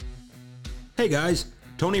Hey guys,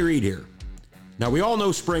 Tony Reed here. Now we all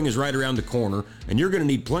know spring is right around the corner and you're going to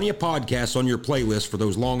need plenty of podcasts on your playlist for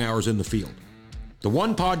those long hours in the field. The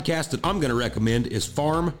one podcast that I'm going to recommend is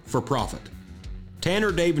Farm for Profit.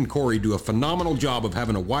 Tanner, Dave, and Corey do a phenomenal job of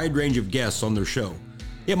having a wide range of guests on their show.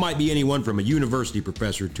 It might be anyone from a university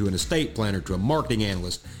professor to an estate planner to a marketing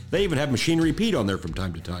analyst. They even have Machinery Pete on there from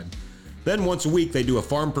time to time. Then once a week they do a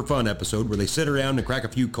Farm for Fun episode where they sit around and crack a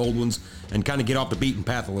few cold ones and kind of get off the beaten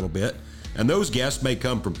path a little bit. And those guests may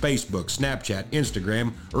come from Facebook, Snapchat,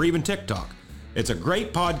 Instagram, or even TikTok. It's a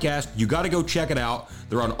great podcast. You got to go check it out.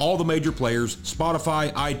 They're on all the major players,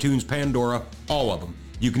 Spotify, iTunes, Pandora, all of them.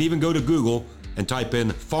 You can even go to Google and type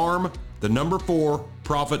in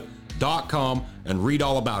farm4profit.com and read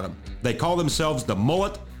all about them. They call themselves the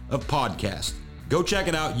mullet of podcasts. Go check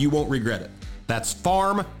it out. You won't regret it. That's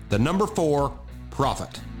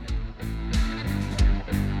farm4profit.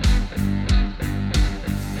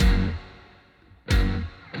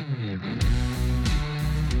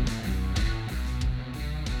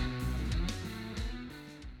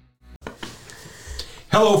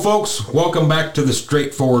 Hello, folks. Welcome back to the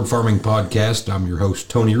Straightforward Farming Podcast. I'm your host,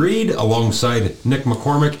 Tony Reed, alongside Nick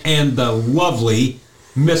McCormick, and the lovely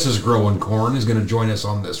Mrs. Growing Corn is going to join us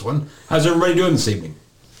on this one. How's everybody doing this evening?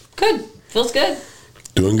 Good. Feels good.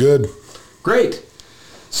 Doing good. Great.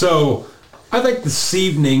 So, I think this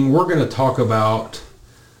evening we're going to talk about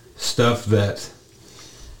stuff that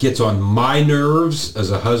gets on my nerves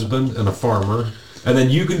as a husband and a farmer, and then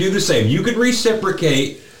you can do the same. You can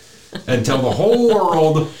reciprocate and tell the whole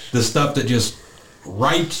world the stuff that just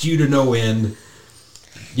writes you to no end.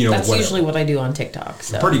 You know, that's whatever. Usually what I do on TikTok.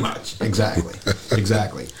 So. Pretty much. Exactly.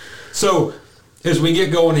 Exactly. So, as we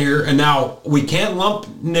get going here, and now we can't lump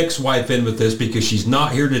Nick's wife in with this because she's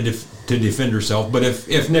not here to defend herself, but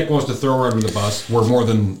if Nick wants to throw her under the bus, we're more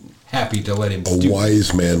than happy to let him do it. A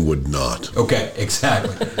wise man would not. Okay,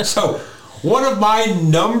 exactly. So, one of my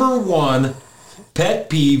number one pet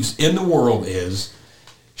peeves in the world is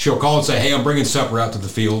she'll call and say, hey, I'm bringing supper out to the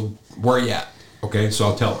field. Where are you at? Okay, so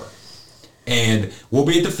I'll tell her. And we'll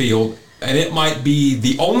be at the field, and it might be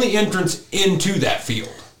the only entrance into that field.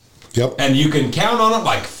 Yep. And you can count on it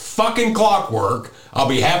like fucking clockwork. I'll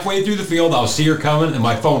be halfway through the field, I'll see her coming, and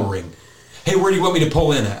my phone will ring. Hey, where do you want me to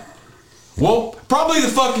pull in at? Well, probably the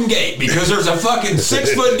fucking gate, because there's a fucking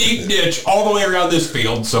 6 foot deep ditch all the way around this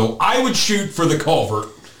field, so I would shoot for the culvert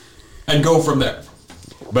and go from there.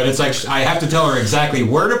 But it's like I have to tell her exactly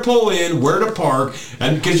where to pull in, where to park,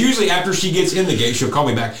 and because usually after she gets in the gate, she'll call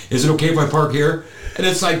me back. Is it okay if I park here? And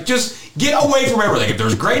it's like, just get away from everything. If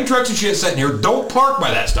there's grain trucks and shit sitting here, don't park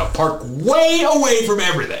by that stuff. Park way away from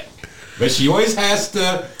everything. But she always has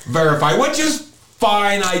to verify, which is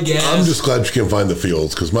fine, I guess. I'm just glad she can find the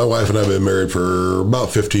fields because my wife and I have been married for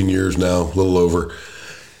about 15 years now, a little over.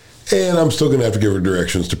 And I'm still going to have to give her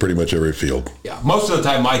directions to pretty much every field. Yeah, most of the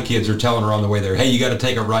time my kids are telling her on the way there, hey, you got to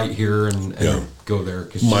take a right here and go there.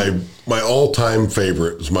 My all-time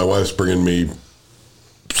favorite is my wife's bringing me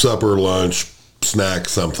supper, lunch, snack,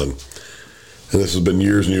 something. And this has been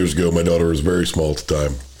years and years ago. My daughter was very small at the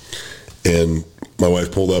time. And my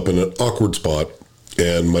wife pulled up in an awkward spot.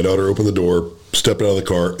 And my daughter opened the door, stepped out of the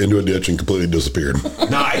car, into a ditch, and completely disappeared.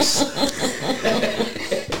 Nice.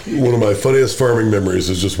 One of my funniest farming memories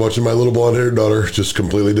is just watching my little blonde-haired daughter just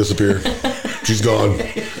completely disappear. She's gone.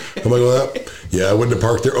 I'm like, well, yeah, I wouldn't have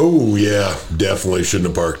parked there. Oh, yeah, definitely shouldn't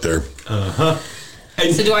have parked there. Uh-huh.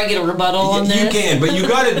 So do I get a rebuttal on this? You can, but you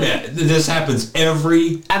got to admit, this happens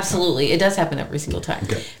every... Absolutely. It does happen every single time.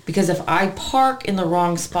 Okay. Because if I park in the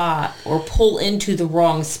wrong spot or pull into the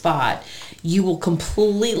wrong spot, you will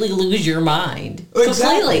completely lose your mind.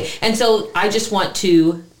 Exactly. Completely. And so I just want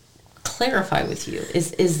to clarify with you.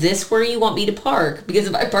 Is this where you want me to park? Because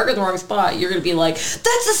if I park in the wrong spot, you're going to be like, that's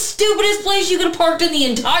the stupidest place you could have parked in the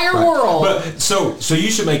entire world. But so you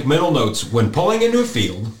should make mental notes when pulling into a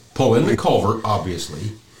field. Pull in the culvert,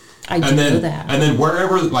 obviously. I do know that. And then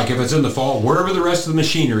wherever, like if it's in the fall, wherever the rest of the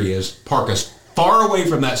machinery is, park as far away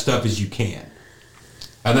from that stuff as you can.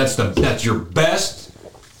 And that's your best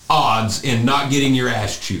odds in not getting your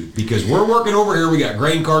ass chewed. Because we're working over here, we got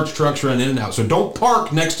grain carts, trucks running in and out. So don't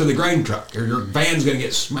park next to the grain truck or your van's going to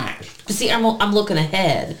get smashed. But see, I'm looking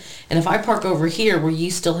ahead. And if I park over here where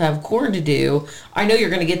you still have corn to do, I know you're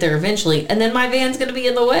going to get there eventually. And then my van's going to be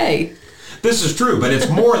in the way. This is true, but it's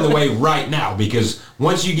more in the way right now because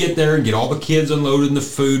once you get there and get all the kids unloaded and the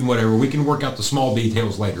food and whatever, we can work out the small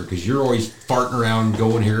details later because you're always farting around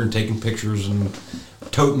going here and taking pictures and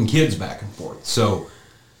toting kids back and forth. So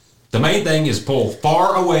the main thing is pull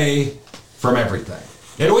far away from everything.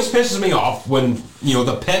 It always pisses me off when,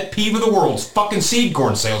 the pet peeve of the world's fucking seed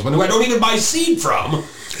corn salesman, who I don't even buy seed from,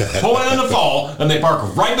 pull in the fall, and they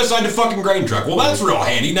park right beside the fucking grain truck. Well, that's real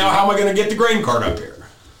handy. Now how am I going to get the grain cart up here?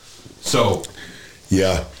 So.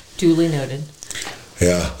 Yeah. Duly noted.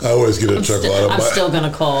 Yeah. I always get a chuckle out of I'm still going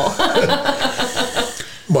to call.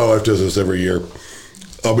 My wife does this every year.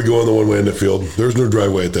 I'll be going the one way in the field. There's no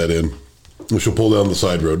driveway at that end. And she'll pull down the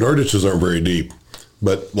side road. And our ditches aren't very deep.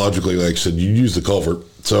 But logically, like I said, you use the culvert.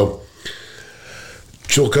 So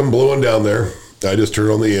she'll come blowing down there. I just turn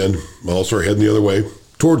on the end. I'll start heading the other way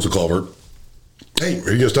towards the culvert. Hey,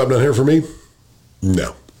 are you going to stop down here for me?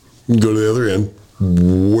 No. Go to the other end.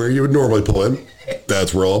 Where you would normally pull in,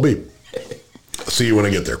 that's where I'll be. See you when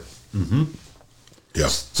I get there. Mm-hmm. Yeah.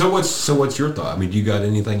 So what's your thought? I mean, do you got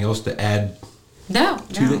anything else to add? No.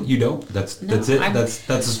 That? You don't? That's it? That's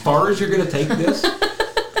as far as you're going to take this?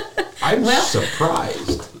 I'm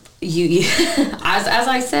surprised. You as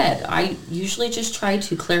I said, I usually just try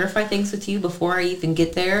to clarify things with you before I even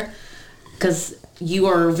get there, because you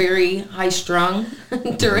are very high strung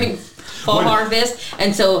during fall harvest,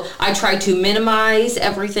 and so I try to minimize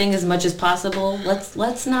everything as much as possible.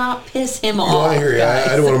 Let's not piss him off. I hear you.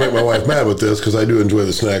 I don't want to make my wife mad with this, because I do enjoy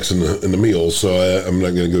the snacks and the meals, so I'm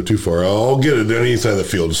not going to go too far. I'll get it on any side of the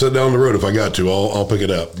field. Sit down the road if I got to. I'll pick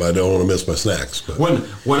it up. I don't want to miss my snacks. But.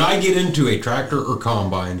 When I get into a tractor or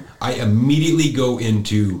combine, I immediately go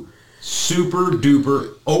into super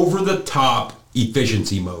duper over the top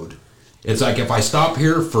efficiency mode. It's like if I stop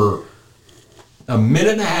here for a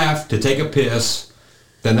minute and a half to take a piss,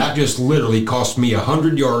 then that just literally costs me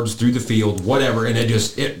 100 yards through the field, whatever, and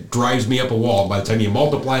it drives me up a wall. By the time you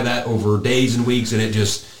multiply that over days and weeks, and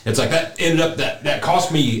it's like that ended up that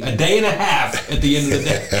cost me a day and a half at the end of the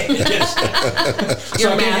day.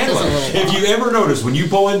 Your math is a little If you ever notice, when you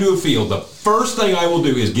pull into a field, the first thing I will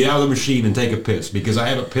do is get out of the machine and take a piss, because I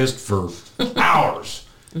haven't pissed for hours.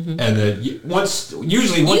 Mm-hmm. And once it gets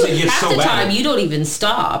so bad, half the time you don't even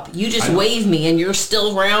stop. You just wave me, and you're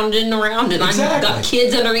still rounding and around, and exactly. I've got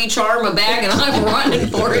kids under each arm, a bag, and I'm running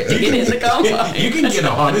for it to get in the combine. You can get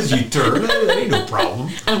on as you turn. That ain't no problem.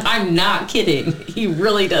 And I'm not kidding. He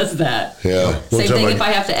really does that. Yeah. Same thing if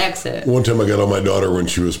I have to exit. One time I got on my daughter when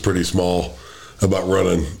she was pretty small about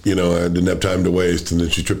running. I didn't have time to waste, and then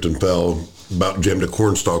she tripped and fell. About jammed a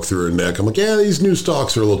corn stalk through her neck. I'm like, yeah, these new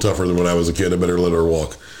stalks are a little tougher than when I was a kid. I better let her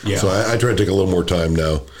walk. Yeah. So I try to take a little more time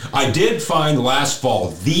now. I did find last fall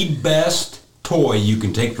the best toy you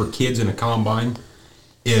can take for kids in a combine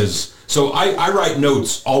is, so I write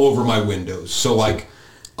notes all over my windows. So like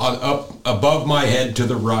up above my head to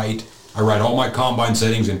the right, I write all my combine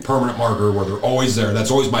settings in permanent marker where they're always there.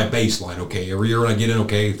 That's always my baseline. Okay, every year when I get in,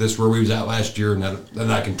 okay, this is where we was at last year, and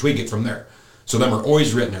then I can tweak it from there. So them are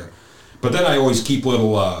always written there. But then I always keep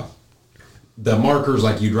little, the markers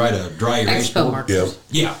like you'd write a dry erase board. Markers.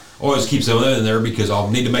 Yeah. Always keep some of that in there, because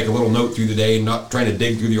I'll need to make a little note through the day and not trying to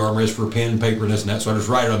dig through the armrest for pen and paper and this and that. So I just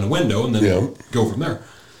write it on the window and then go from there.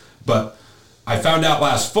 But I found out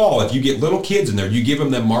last fall, if you get little kids in there, you give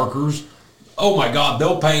them markers, oh my God,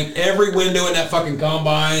 they'll paint every window in that fucking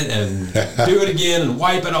combine and do it again and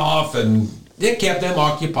wipe it off. And it kept them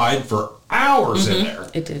occupied for hours in there.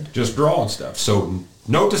 It did. Just drawing stuff. So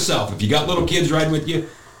note to self, if you got little kids riding with you,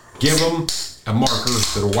 give them a marker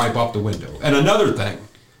that'll wipe off the window. And another thing,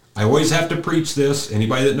 I always have to preach this.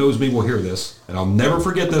 Anybody that knows me will hear this, and I'll never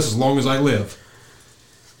forget this as long as I live.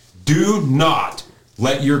 Do not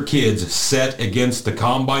let your kids set against the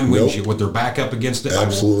combine windshield with their back up against it.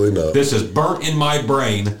 Absolutely not. This is burnt in my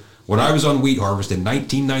brain. When I was on wheat harvest in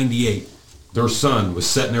 1998, their son was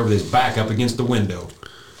sitting there with his back up against the window.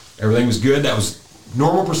 Everything was good. That was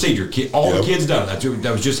normal procedure. All the kids done it.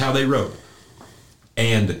 That was just how they rode.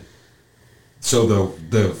 And so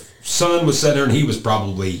the son was sitting there, and he was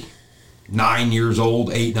probably 9 years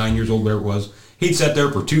old, 8, 9 years old, there it was. He'd sat there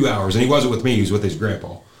for 2 hours, and he wasn't with me. He was with his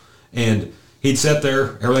grandpa. And he'd sat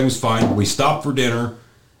there. Everything was fine. We stopped for dinner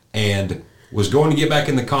and was going to get back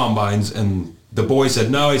in the combines, and the boy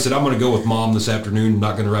said, no. He said, I'm going to go with Mom this afternoon. I'm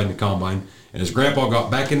not going to ride in the combine. And his grandpa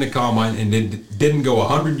got back in the combine and didn't go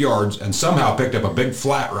 100 yards and somehow picked up a big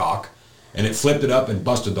flat rock, and it flipped it up and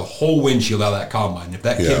busted the whole windshield out of that combine. If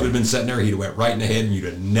that kid would have been sitting there, he'd have went right in the head, and you'd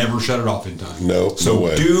have never shut it off in time. No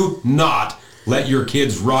way. Do not let your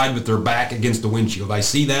kids ride with their back against the windshield. I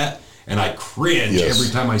see that, and I cringe every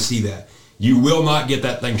time I see that. You will not get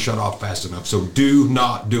that thing shut off fast enough, so do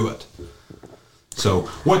not do it. So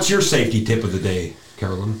what's your safety tip of the day,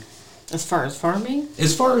 Carolyn? As far as farming?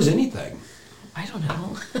 As far as anything. I don't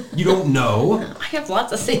know. You don't know? I have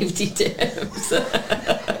lots of safety tips.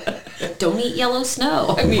 Don't eat yellow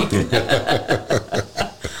snow. I mean,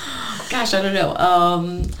 God, gosh, I don't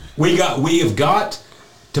know. We have got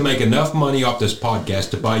to make enough money off this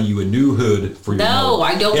podcast to buy you a new hood for your No, mower.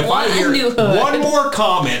 I don't want If I hear a new hood. one more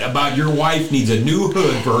comment about your wife needs a new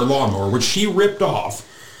hood for her lawnmower, which she ripped off,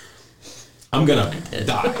 I'm going to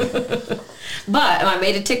die. But I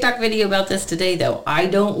made a TikTok video about this today, though. I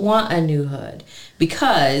don't want a new hood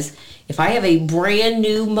because if I have a brand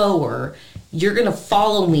new mower, you're going to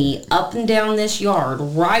follow me up and down this yard,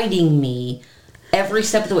 riding me every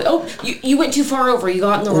step of the way. Oh, you went too far over. You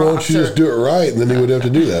got in the Why rocks. don't you just do it right, and then you would have to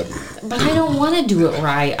do that. But I don't want to do it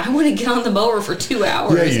right. I want to get on the mower for 2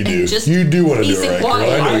 hours. Yeah, you and do. Just You do want to do peace it and right, girl.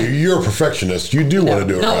 quiet. I know you're a perfectionist. You do want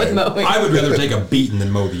to do it Not right. with mowing. I would rather take a beating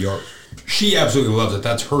than mow the yard. She absolutely loves it.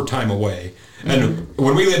 That's her time away. And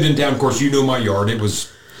when we lived in town, of course, you know my yard. It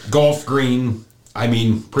was golf green. I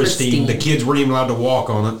mean, pristine. The kids weren't even allowed to walk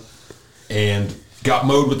on it. And got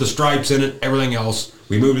mowed with the stripes in it, everything else.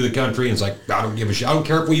 We moved to the country, and it's like, I don't give a shit. I don't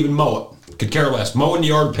care if we even mow it. Could care less. Mowing the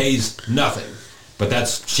yard pays nothing. But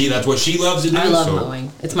that's what she loves to do. I love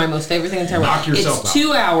mowing. It's my most favorite thing in the entire world. Knock yourself It's out.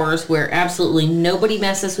 2 hours where absolutely nobody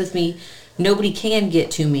messes with me. Nobody can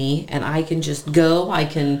get to me, and I can just go. I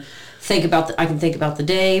can think about the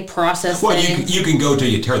day, process Well, things. you can go till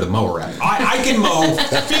you tear the mower out. I can mow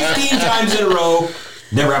 15 times in a row,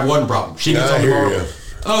 never have one problem. She gets I on the hear mower. ya.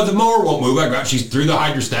 Oh, the mower won't move. I grab. She's threw the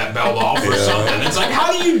hydrostat valve off or something. It's like,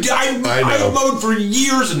 how do you? I I've know. mowed for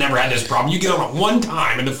years and never had this problem. You get on it one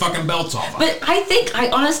time and the fucking belt's off. But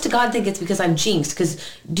I honest to God think it's because I'm jinxed. Because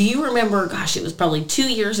do you remember, gosh, it was probably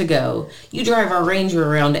 2 years ago, you drive our Ranger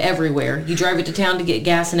around everywhere. You drive it to town to get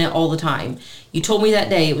gas in it all the time. You told me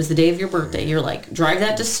that day, it was the day of your birthday, you're like, drive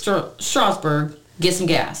that to Strasburg, get some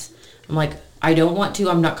gas. I'm like, I don't want to.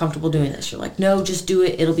 I'm not comfortable doing this. You're like, no, just do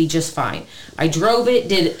it. It'll be just fine. I drove it,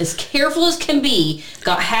 did it as careful as can be,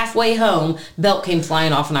 got halfway home, belt came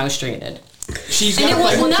flying off, and I was stranded. She's And got there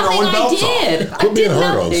was quit nothing throwing I belts off. did. Quit I being did hard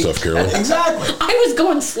on nothing. stuff, Carol. Exactly. I was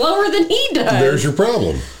going slower than he does. There's your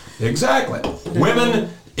problem. Exactly.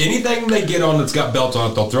 Women, anything they get on that's got belts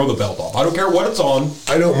on it, they'll throw the belt off. I don't care what it's on.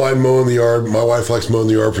 I don't mind mowing the yard. My wife likes mowing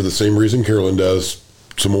the yard for the same reason Carolyn does.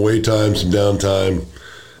 Some away time, some downtime,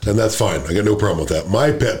 and that's fine. I got no problem with that.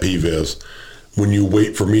 My pet peeve is when you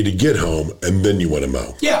wait for me to get home and then you want to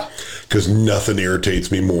mow. Yeah. Because nothing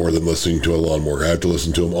irritates me more than listening to a lawnmower. I have to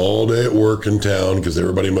listen to them all day at work in town because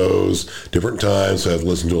everybody mows different times. So I have to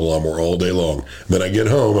listen to a lawnmower all day long. And then I get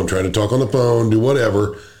home, I'm trying to talk on the phone, do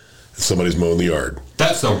whatever. Somebody's mowing the yard.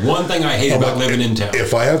 That's the one thing I hate about living in town.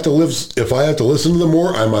 If I have to listen to them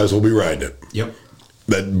more, I might as well be riding it. Yep.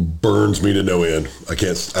 That burns me to no end. I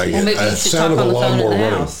can't. Well, maybe you should talk on the phone in the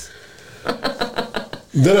house.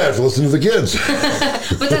 Then I have to listen to the kids.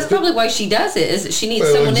 But that's probably why she does it, is that she needs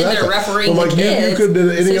someone in there refereeing Well, the like kids. you could do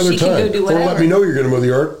it any so other she time. Can go do Or let whatever. me know you're going to mow the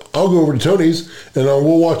yard. I'll go over to Tony's and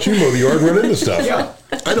we'll watch you mow the yard and run into stuff. Yeah.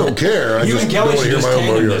 I don't care. I You just and don't Kelly want to should hear just my own mow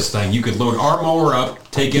tandem yard. this thing. You could load our mower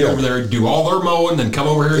up, take it Yeah. over there, do all their mowing, then come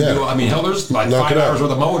over here and Yeah. do. I mean, hell, there's like Knock 5 it out. hours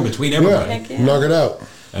worth of mowing between everybody, Yeah. Heck yeah. Knock it out.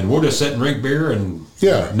 and we'll just sit and drink beer and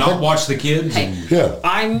Yeah. not watch the kids. Hey, And, Yeah.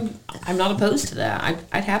 I'm not opposed to that.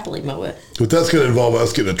 I'd happily mow it. But that's going to involve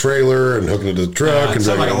us getting a trailer and hooking it to the truck it and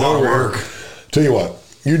sounds driving like a lot of mower. work. Tell you what,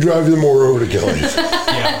 you drive the mower over to Kelly's.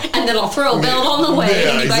 yeah, And then I'll throw a belt on the way,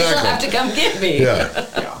 Yeah, and you guys will exactly. have to come get me. Yeah.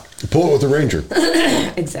 yeah. Pull it with the Ranger.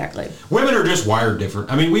 Exactly. Women are just wired different.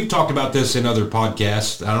 I mean, we've talked about this in other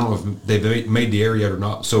podcasts. I don't know if they've made the air yet or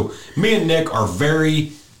not. So me and Nick are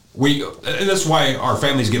and that's why our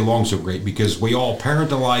families get along so great, because we all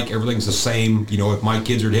parent alike. Everything's the same. You know, if my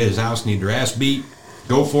kids are at his house and need their ass beat,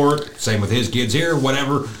 go for it. Same with his kids here,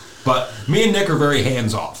 whatever. But me and Nick are very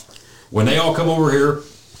hands off. When they all come over here,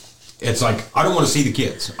 it's like, I don't want to see the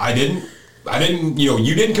kids. I didn't,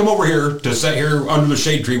 you didn't come over here to sit here under the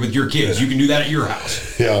shade tree with your kids. You can do that at your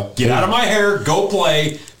house. Yeah. Get out of my hair, go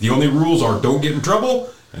play. The only rules are don't get in trouble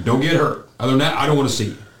and don't get hurt. Other than that, I don't want to see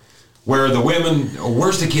you. Where the women,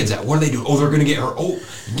 where's the kids at? What do they do? Oh, they're going to get hurt. Oh,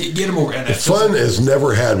 get them over. And it's Fun is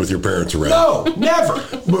never had with your parents around. no, never.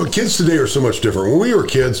 But kids today are so much different. When we were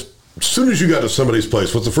kids, as soon as you got to somebody's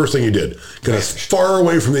place, what's the first thing you did? Got as far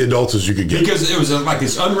away from the adults as you could get. Because it was like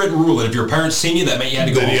this unwritten rule that if your parents seen you, that meant you had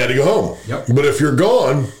to go Then home. you had to go home. Yep. But if you're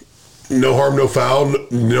gone, no harm, no foul,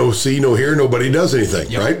 no see, no hear, nobody does anything,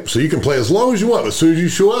 Yep. right? So you can play as long as you want. As soon as you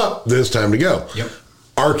show up, then it's time to go. Yep.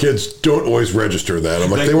 Our kids don't always register that.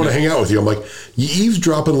 I'm like, They- they want to hang out with you. I'm like, you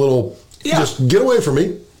eavesdropping little, Yeah. just get away from me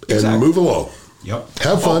and Exactly. move along. Yep.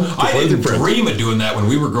 Have fun. I didn't dream of doing that when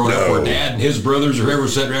we were growing up, where Dad and his brothers or whoever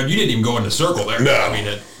was sitting around. You didn't even go in the circle there. No. I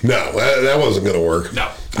mean, that wasn't going to work.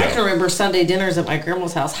 No. I can remember Sunday dinners at my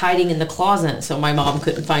grandma's house hiding in the closet so my mom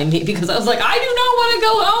couldn't find me because I was like, I do not want to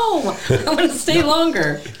go home. I want to stay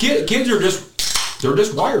longer. Kids are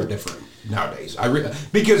just wired different nowadays.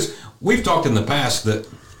 Because we've talked in the past that,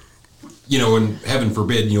 and heaven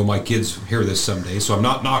forbid, my kids hear this someday, so I'm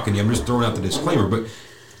not knocking you. I'm just throwing out the disclaimer. But,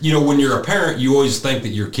 when you're a parent, you always think that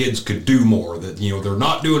your kids could do more, that, they're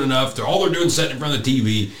not doing enough. All they're doing is sitting in front of the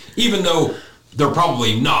TV, even though they're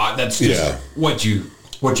probably not. That's just what you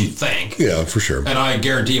think. Yeah, for sure. And I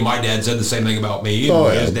guarantee you my dad said the same thing about me,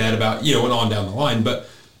 and his dad about, and on down the line. But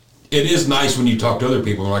it is nice when you talk to other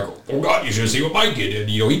people and they're like, oh God, you should see what my kid did.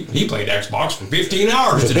 He played Xbox for 15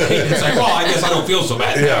 hours today. It's like, well, I guess I don't feel so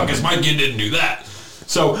bad now because my kid didn't do that.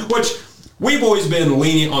 So, which we've always been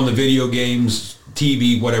lenient on the video games,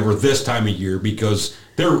 TV, whatever, this time of year, because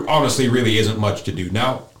there honestly really isn't much to do.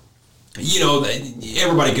 Now,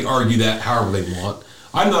 everybody can argue that however they want.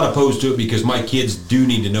 I'm not opposed to it because my kids do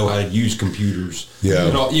need to know how to use computers. Yeah.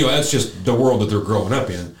 That's just the world that they're growing up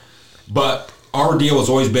in. But our deal has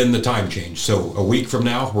always been the time change. So a week from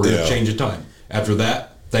now, we're going to change the time. After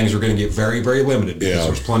that, things are going to get very, very limited because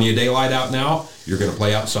there's plenty of daylight out now. You're going to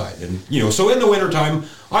play outside. And, so in the wintertime,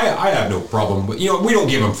 I have no problem. But, we don't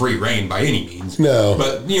give them free reign by any means. No.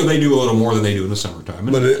 But, they do a little more than they do in the summertime.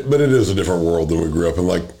 But it is a different world than we grew up in.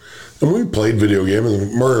 And we played video games,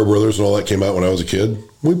 and Mario Brothers and all that came out when I was a kid.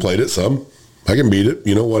 We played it some. I can beat it,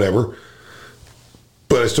 whatever.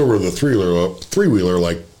 But I still rode the three-wheeler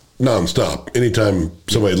like nonstop. Anytime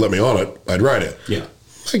somebody let me on it, I'd ride it. Yeah.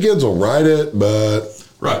 My kids will ride it, but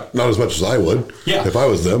not as much as I would if I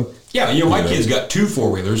was them. Yeah, my kids got 2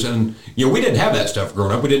 4-wheelers, and, we didn't have that stuff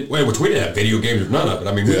growing up. We didn't have video games or none of it.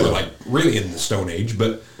 I mean, we were, really in the Stone Age,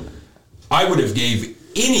 but I would have gave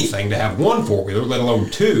anything to have 1 4-wheeler, let alone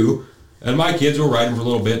 2, and my kids will ride them for a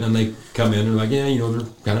little bit, and then they come in and like, they're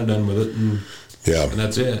kind of done with it, and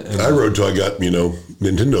that's it. And I rode till I got,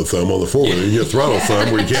 Nintendo thumb on the 4-wheeler. You get throttle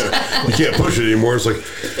thumb where you can't push it anymore. It's like,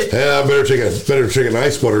 I better take an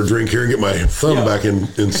ice water drink here and get my thumb back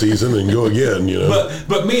in season and go again,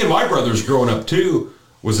 But me and my brothers growing up too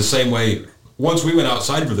was the same way. Once we went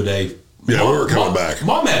outside for the day, we were coming back.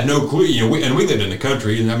 Mom had no clue, and we lived in the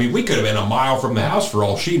country, and we could have been a mile from the house for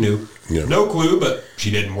all she knew. Yeah. No clue, but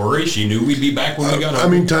she didn't worry. She knew we'd be back when we got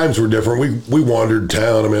home. Times were different. We wandered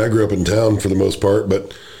town. I grew up in town for the most part,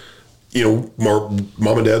 but, Mom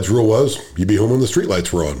and Dad's rule was you'd be home when the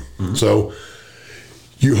streetlights were on. Mm-hmm. So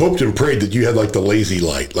you hoped and prayed that you had, the lazy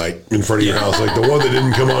light, in front of your house, the one that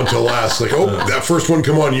didn't come on till last. That first one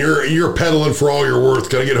come on, you're pedaling for all you're worth.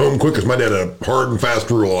 Got to get home quick, because my dad had a hard and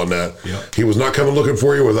fast rule on that. Yep. He was not coming looking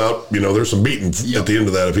for you without, there's some beating at the end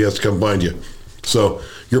of that if he has to come find you. So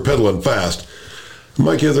you're pedaling fast.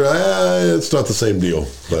 My kids are, it's not the same deal.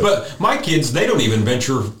 But my kids, they don't even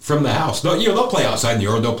venture from the house. They'll play outside in the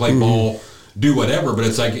yard, they'll play ball, do whatever. But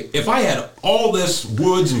it's like, if I had all this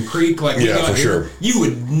woods and creek we got here, you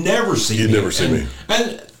would never see me. You'd never see me.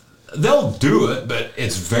 And they'll do it, but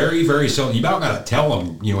it's very, very seldom. You about got to tell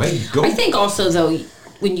them, hey, go. I think also, though,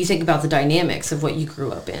 when you think about the dynamics of what you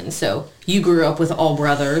grew up in. So you grew up with all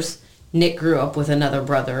brothers. Nick grew up with another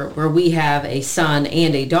brother, where we have a son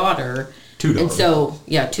and a daughter. 2 daughters. And so,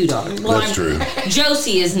 2 daughters. Well, that's true.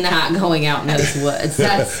 Josie is not going out in those woods.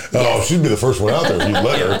 She'd be the first one out there if you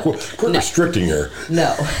let her. Quit restricting her.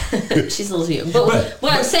 No. She's a little too. But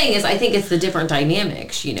what I'm saying is, I think it's the different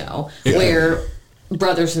dynamics, where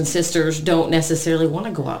brothers and sisters don't necessarily want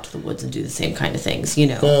to go out to the woods and do the same kind of things,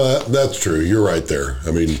 That's true. You're right there.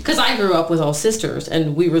 Because I grew up with all sisters,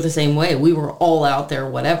 and we were the same way. We were all out there,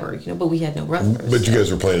 whatever, but we had no brothers. But you guys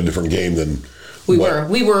were playing a different game than... We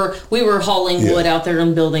were hauling wood out there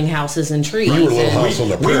and building houses and trees. You were a little house on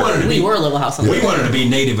the prairie. We were a little house on the prairie. We wanted to be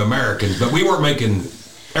Native Americans, but we weren't making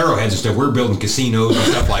arrowheads and stuff. We were building casinos and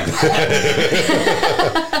stuff like that.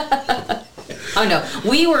 Oh no,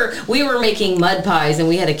 we were making mud pies, and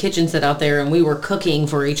we had a kitchen set out there, and we were cooking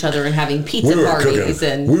for each other and having pizza parties.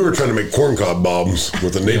 And we were trying to make corncob bombs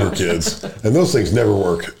with the neighbor kids, and those things never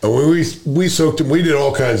work. And when we soaked them, we did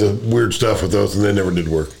all kinds of weird stuff with those, and they never did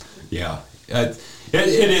work. Yeah.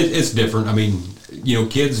 It's different.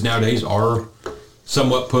 Kids nowadays are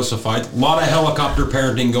somewhat pussified. A lot of helicopter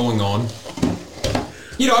parenting going on.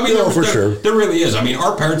 For sure. There really is.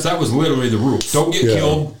 Our parents, that was literally the rule. Don't get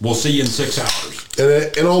killed. We'll see you in 6 hours.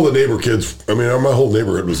 And all the neighbor kids, my whole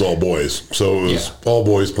neighborhood was all boys. So it was all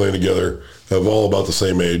boys playing together, of all about the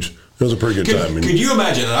same age. It was a pretty good time. Could you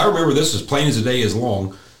imagine, and I remember this as plain as the day is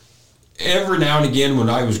long, every now and again when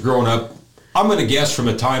I was growing up, I'm going to guess from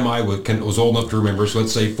the time I was old enough to remember, so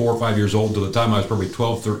let's say 4 or 5 years old to the time I was probably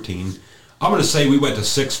 12, 13, I'm going to say we went to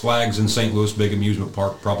Six Flags in St. Louis, big amusement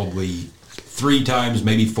park, probably 3 times,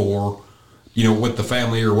 maybe 4, with the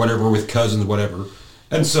family or whatever, with cousins, whatever.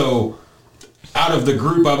 And so out of the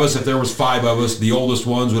group of us, if there was 5 of us, the oldest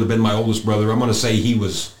ones would have been my oldest brother. I'm going to say he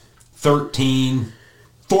was 13,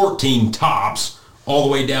 14 tops, all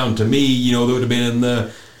the way down to me, that would have been in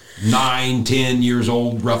the 9, 10 years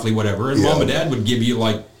old, roughly, whatever. And Mom and Dad would give you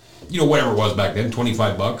whatever it was back then,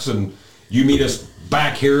 $25, and you meet us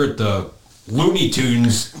back here at the Looney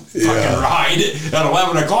Tunes fucking ride at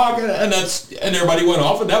 11 o'clock, and everybody went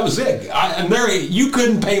off, and that was it. You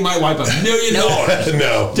couldn't pay my wife $1 million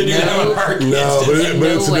no. to do that with our kids. No, but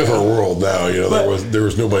it's a different world now. There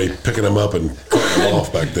was nobody picking them up and cutting them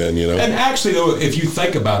off back then. And actually, though, if you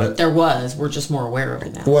think about it, we're just more aware of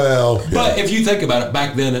it now. Well, but if you think about it,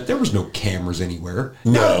 back then there was no cameras anywhere.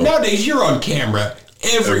 No. Nowadays, you're on camera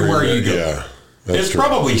everywhere you go. Yeah, it's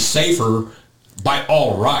probably safer by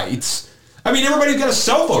all rights. I mean, everybody's got a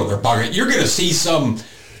cell phone in their pocket. You're going to see some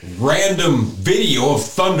random video of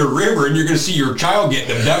Thunder River, and you're going to see your child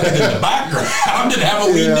getting abducted in the background and have a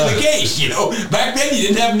lead to the case. Back then you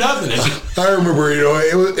didn't have nothing. I remember,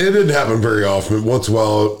 it didn't happen very often. Once in a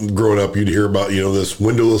while, growing up, you'd hear about, this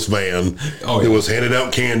windowless van that was handing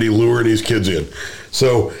out candy, luring these kids in.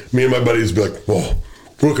 So me and my buddies would be like, "Oh,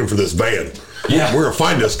 we're looking for this van. Yeah. We're going to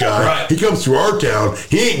find this guy. Right. He comes through our town.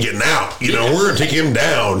 He ain't getting out. We're going to take him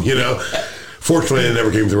down, Fortunately, they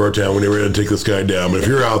never came through our town. We never had to take this guy down. But if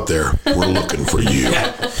you're out there, we're looking for you.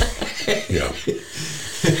 Yeah.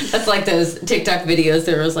 That's like those TikTok videos.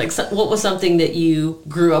 There was what was something that you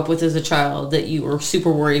grew up with as a child that you were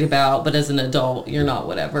super worried about, but as an adult, you're not,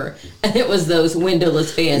 whatever. And it was those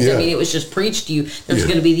windowless vans. Yeah. I mean, it was just preached to you. There's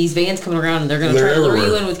going to be these vans coming around, and they're going to try to lure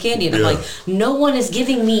you in with candy. And I'm like, no one is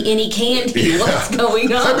giving me any candy. What's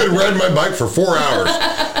going on? I've been riding my bike for 4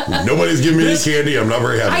 hours. Nobody's giving me any candy. I'm not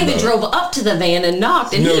very happy I even drove up to the van and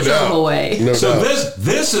knocked, and he drove away. No doubt.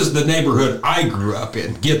 This is the neighborhood I grew up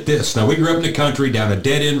in. Get this. Now, we grew up in the country down a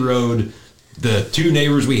dead-end road. The 2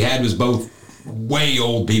 neighbors we had was both way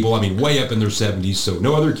old people. I mean, way up in their 70s, so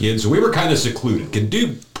no other kids. So we were kind of secluded. Could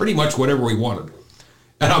do pretty much whatever we wanted.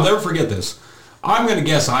 And I'll never forget this. I'm going to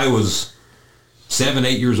guess I was 7,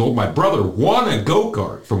 8 years old. My brother won a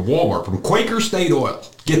go-kart from Walmart, from Quaker State Oil.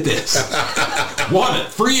 Get this. Won it,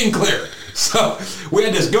 free and clear. So we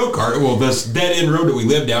had this go-kart. Well, this dead-end road that we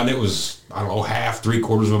lived down, it was, I don't know, half,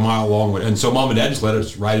 3/4 of a mile long. And so Mom and Dad just let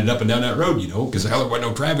us ride it up and down that road, because there wasn't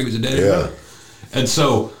no traffic. It was a dead-end road. And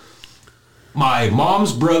so my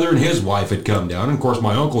mom's brother and his wife had come down. And, of course,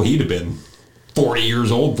 my uncle, he'd have been 40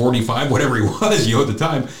 years old, 45, whatever he was, at the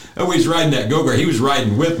time. And we was riding that go-kart. He was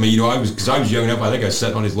riding with me, because I was young enough. I think I was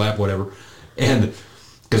sitting on his lap, whatever. And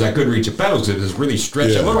because I couldn't reach the pedals, it was really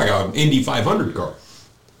stretched. It looked like an Indy 500 car.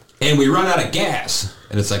 And we run out of gas.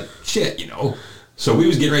 And it's like, shit, So we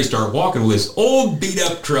was getting ready to start walking. With this old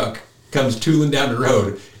beat-up truck comes tooling down the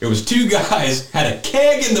road. It was 2 guys, had a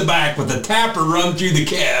keg in the back with a tapper run through the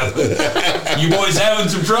cab. You boys having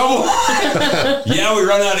some trouble? Yeah, we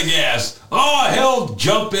run out of gas. Oh, hell,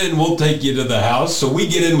 jump in. We'll take you to the house. So we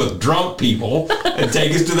get in with drunk people and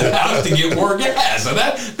take us to the house to get more gas. So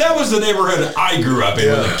that was the neighborhood I grew up in,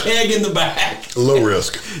 with a keg in the back. Low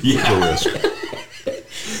risk. Yeah. Low risk.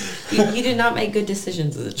 You did not make good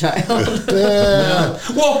decisions as a child.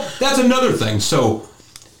 Well, that's another thing. So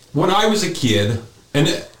when I was a kid,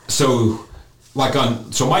 so my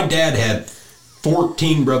dad had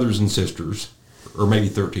 14 brothers and sisters, or maybe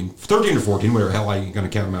 13 or 14, whatever the hell I'm going to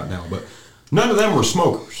count them out now, but none of them were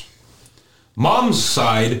smokers. Mom's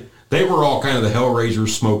side, they were all kind of the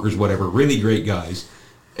hellraisers, smokers, whatever, really great guys.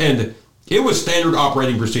 And it was standard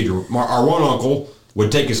operating procedure. Our one uncle would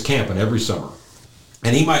take us camping every summer.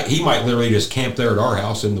 And he might literally just camp there at our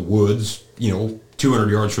house in the woods, 200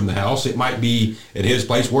 yards from the house. It might be at his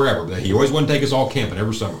place, wherever. But he always wanted to take us all camping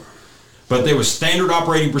every summer. But there was standard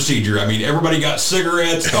operating procedure. I mean, everybody got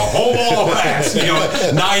cigarettes, the whole ball of wax,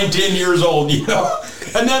 9, 10 years old,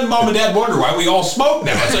 And then Mom and Dad wonder why we all smoke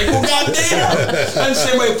now. It's like, well, goddamn. And the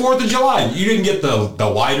same way, 4th of July. You didn't get the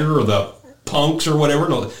lighter or the punks or whatever.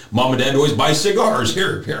 No, Mom and Dad always buy cigars.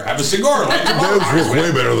 Here, have a cigar. Those work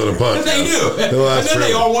way better than a punch. They do. And then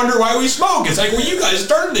they all wonder why we smoke. It's like, well, you guys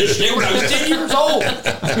started this shit when I was 10 years old.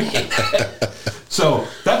 So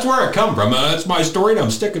that's where I come from. That's my story, and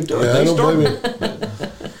I'm sticking to it. Yeah, They I don't started blame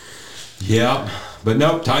it. Yeah, but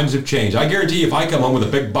no, times have changed. I guarantee you, if I come home with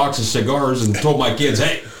a big box of cigars and told my kids,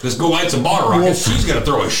 hey, let's go light some bottle rockets, she's going to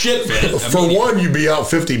throw a shit fit. For one, you'd be out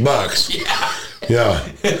 $50. Yeah.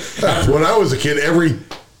 When I was a kid, every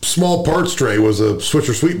small parts tray was a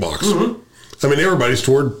Switcher Sweet box. Mm-hmm. I mean, everybody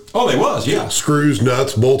stored Oh, they was, yeah. screws,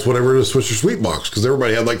 nuts, bolts, whatever in a Swisher Sweet box because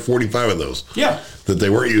everybody had like 45 of those. Yeah. That they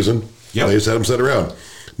weren't using. Yep. They just had them set around.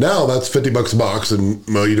 Now that's $50 a box, and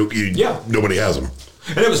well, Yeah. nobody has them.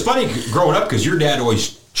 And it was funny growing up because your dad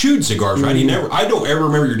always chewed cigars, right? I don't ever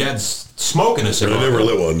remember your dad smoking a cigar. I never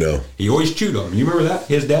lit one, no. He always chewed on them. You remember that?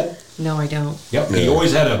 His dad? No, I don't. Yep. He Yeah.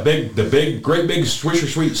 always had great big Swisher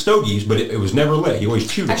Sweet stogies, but it was never lit. He always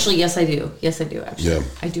chewed them. Actually, yes, I do. Yes, I do, actually. Yeah.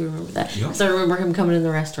 I do remember that. Yeah. Because I remember him coming in the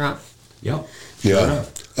restaurant. Yep. Yeah.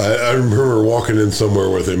 I remember walking in somewhere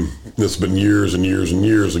with him. This has been years and years and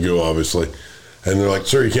years ago, obviously. And they're like,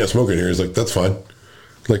 sir, you can't smoke in here. He's like, that's fine.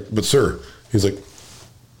 Like, but sir, he's like,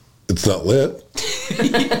 it's not lit.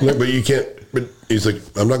 Like, but you can't, but he's like,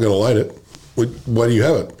 I'm not going to light it. Why do you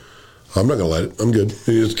have it? I'm not going to light it. I'm good.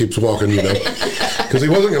 He just keeps walking, because he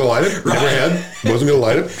wasn't going to light it. Never had. Wasn't going to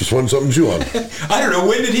light it. Just wanted something to chew on. I don't know.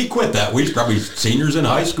 When did he quit that? We was probably seniors in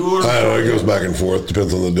high school or I don't know. It goes back and forth.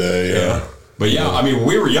 Depends on the day. Yeah. But yeah, I mean, when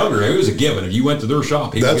we were younger, it was a given. If you went to their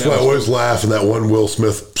shop, That's why I always laugh in that one Will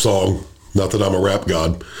Smith song. Not that I'm a rap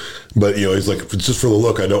god, but he's like, if it's just for the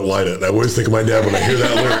look, I don't light it. And I always think of my dad when I hear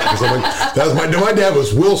that lyric, because I'm like, my dad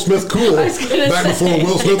was Will Smith cool back before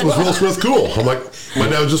Will Smith was Will Smith cool. I'm like, my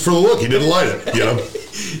dad was just for the look. He didn't light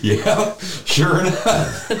it, Yeah, sure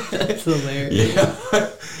enough. That's hilarious. Yeah,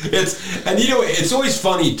 it's always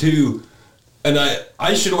funny too, and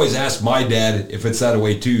I should always ask my dad if it's that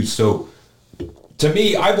way too. So to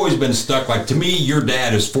me, I've always been stuck. Like, to me, your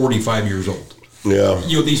dad is 45 years old. Yeah.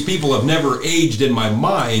 These people have never aged in my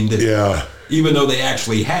mind. Yeah. Even though they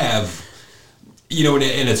actually have.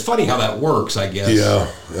 And it's funny how that works, I guess.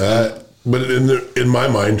 Yeah. But in my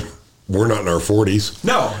mind, we're not in our 40s.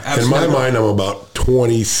 No, absolutely. In my mind, I'm about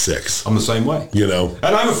 26. I'm the same way. And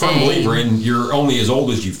I'm a firm believer in you're only as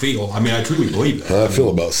old as you feel. I mean, I truly believe that. I feel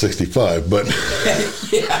about 65, but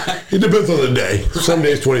Yeah. it depends on the day. Some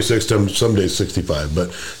days 26, some days 65. But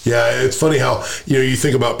yeah, it's funny how, you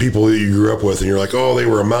think about people that you grew up with and you're like, oh, they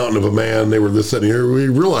were a mountain of a man. They were this, that, and here. We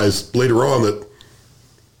realized later on that,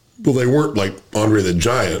 well, they weren't like Andre the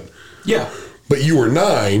Giant. Yeah. But you were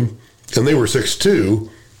 9 and they were 6'2",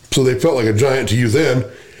 so they felt like a giant to you then.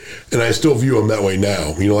 And I still view them that way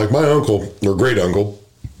now. Like my uncle, or great uncle,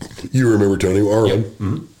 you remember Tony,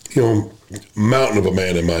 Arlen, mountain of a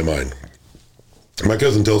man in my mind. My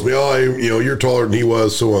cousin tells me, you're taller than he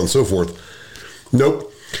was, so on and so forth.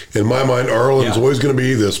 Nope. In my mind, Arlen's always going to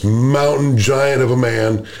be this mountain giant of a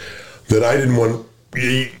man that I didn't want.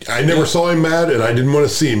 I never saw him mad, and I didn't want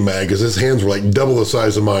to see him mad because his hands were like double the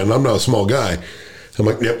size of mine, and I'm not a small guy. I'm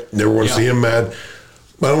like, yep, never want to see him mad.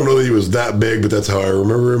 I don't know that he was that big, but that's how I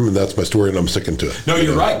remember him, and that's my story, and I'm sticking to it. No,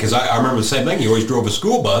 you're right, because I remember the same thing. He always drove a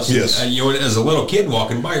school bus. Yes. And as a little kid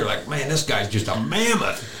walking by, you're like, man, this guy's just a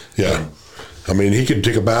mammoth. Yeah. I mean, he could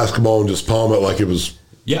take a basketball and just palm it like it was,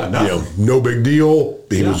 no big deal.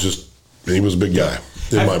 He was a big guy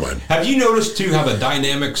in my mind. Have you noticed, too, how the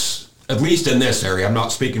dynamics, at least in this area, I'm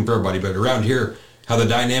not speaking for everybody, but around here, how the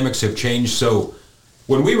dynamics have changed? So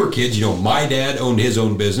when we were kids, my dad owned his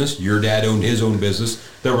own business. Your dad owned his own business.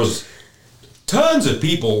 There was tons of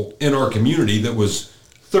people in our community that was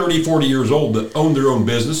 30, 40 years old that owned their own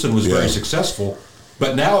business and was very successful.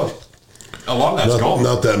 But now, a lot of that's gone.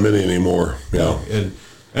 Not that many anymore. Yeah.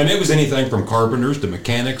 And it was anything from carpenters to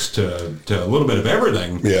mechanics to a little bit of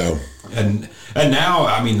everything. Yeah. And now,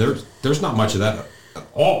 I mean, there's not much of that at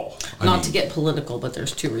all. Not to get political, but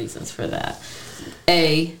there's 2 reasons for that.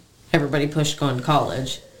 A, everybody pushed going to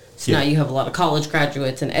college. So now you have a lot of college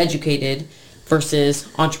graduates and educated versus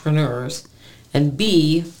entrepreneurs. And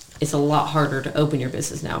B, it's a lot harder to open your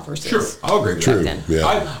business now versus Sure, I'll agree with that. then.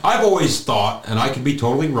 Yeah. I've always thought, and I could be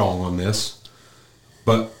totally wrong on this,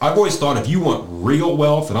 but I've always thought if you want real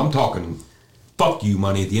wealth, and I'm talking fuck you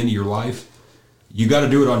money at the end of your life, you got to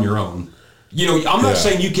do it on your own. I'm not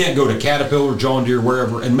saying you can't go to Caterpillar, John Deere,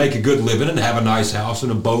 wherever, and make a good living and have a nice house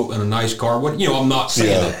and a boat and a nice car. I'm not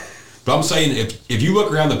saying that. But I'm saying if you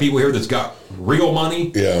look around the people here that's got real money,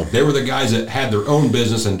 they were the guys that had their own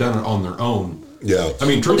business and done it on their own. Yeah. I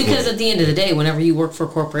mean, truthfully. Because at the end of the day, whenever you work for a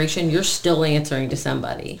corporation, you're still answering to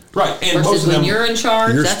somebody. Right. And versus most of them, when you're in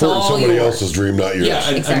charge, You're that's supporting all somebody yours. else's dream, not yours. Yeah,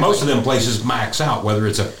 and Exactly. most of them places max out, whether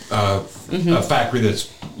it's a factory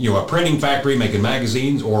that's, a printing factory making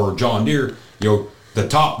magazines, or John Deere, the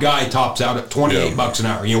top guy tops out at $28 an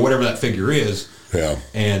hour, whatever that figure is. Yeah.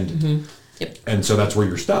 And and so that's where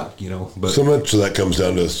you're stuck, But So much of that comes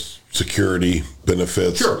down to security,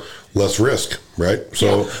 benefits, less risk, right?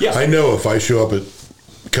 So I know if I show up at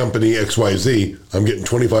company XYZ, I'm getting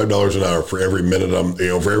 $25 an hour for every minute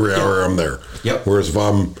for every hour I'm there. Yep. Whereas if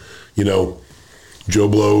I'm, Joe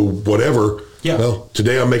Blow, whatever, Yeah. Well,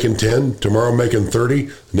 today I'm making 10. Tomorrow I'm making 30.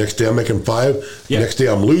 Next day I'm making 5. Yeah. Next day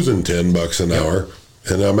I'm losing $10 an hour,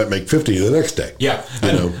 and I might make 50 the next day. Yeah.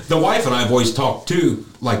 And the wife and I have always talked too,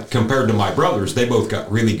 like compared to my brothers, they both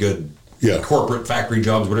got really good corporate factory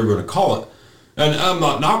jobs, whatever you want to call it. And I'm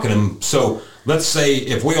not knocking them. So let's say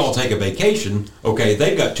if we all take a vacation, okay,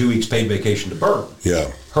 they've got 2 weeks paid vacation to burn.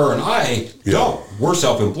 Yeah. Her and I don't. We're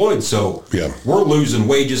self-employed, so we're losing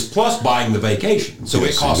wages plus buying the vacation. So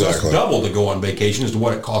it costs us double to go on vacation as to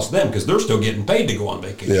what it costs them because they're still getting paid to go on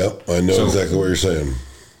vacation. Yeah, I know exactly what you're saying.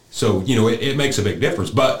 So, it makes a big difference.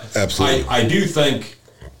 But absolutely. I do think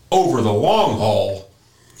over the long haul,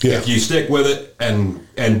 if you stick with it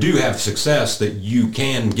and do have success, that you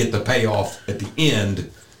can get the payoff at the end.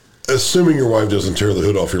 Assuming your wife doesn't tear the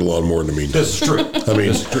hood off your lawnmower in the meantime. This is true. I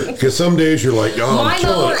mean, because some days you're like, oh,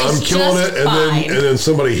 I'm killing it, and then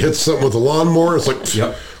somebody hits something with the lawnmower. It's like,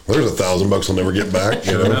 well, there's $1,000 I'll never get back.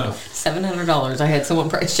 Sure enough. $700. I had someone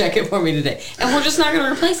price check it for me today, and we're just not going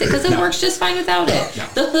to replace it because it works just fine without it. No.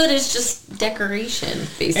 The hood is just decoration,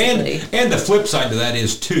 basically. And the flip side to that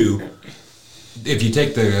is too, if you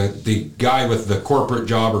take the guy with the corporate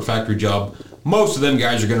job or factory job. Most of them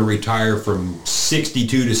guys are going to retire from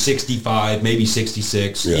 62 to 65, maybe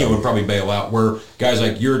 66, and probably bail out. Where guys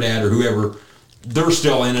like your dad or whoever, they're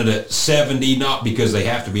still in it at 70, not because they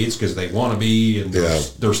have to be, it's because they want to be, and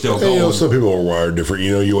they're still going. Some people are wired different.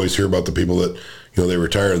 You always hear about the people that, they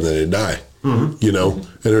retire and then they die, and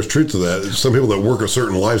there's truth to that. Some people that work a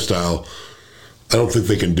certain lifestyle, I don't think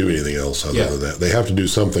they can do anything else other than that. They have to do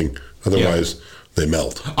something, otherwise they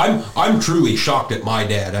melt. I'm truly shocked at my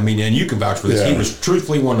dad. I mean, and you can vouch for this. He was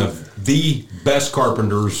truthfully one of the best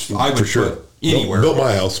carpenters I would put anywhere. Built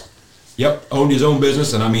my house. Yep, owned his own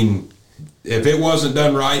business, and I mean, if it wasn't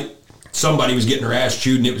done right, somebody was getting their ass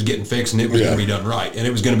chewed, and it was getting fixed, and it was going to be done right, and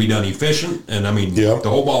it was going to be done efficient, and I mean, the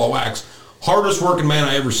whole ball of wax. Hardest working man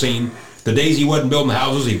I ever seen. The days he wasn't building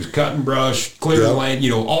houses, he was cutting brush, clearing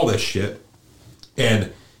land, all this shit.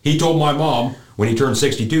 And he told my mom when he turned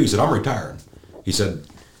 62, he said, I'm retiring. He said,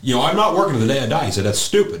 I'm not working to the day I die. He said, that's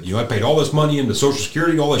stupid. I paid all this money into Social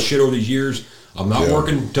Security, all this shit over these years. I'm not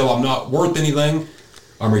working until I'm not worth anything.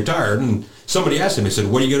 I'm retired. And somebody asked him, he said,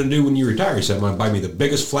 what are you going to do when you retire? He said, I'm going to buy me the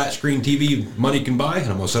biggest flat screen TV money can buy, and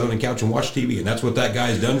I'm going to sit on the couch and watch TV. And that's what that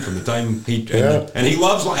guy's done from the time and he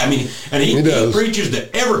loves life. I mean, and he preaches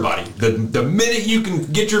to everybody. The minute you can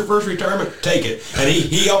get your first retirement, take it. And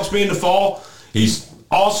he helps me in the fall. He's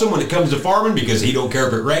awesome when it comes to farming because he don't care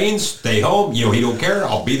if it rains, stay home. He don't care.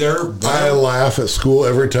 I'll be there. I laugh at school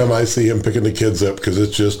every time I see him picking the kids up because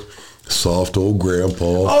it's just soft old grandpa.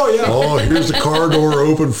 Oh, yeah. Oh, here's the car door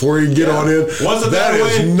open for you. Get on in. Wasn't that way?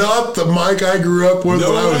 Is not the Mike I grew up with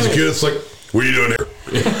when I was a kid. It's like, what are you doing here?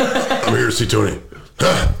 I'm here to see Tony.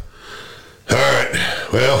 Huh. All right.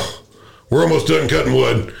 Well, we're almost done cutting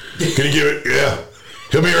wood. Can you give it? Yeah.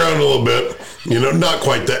 He'll be around a little bit. Not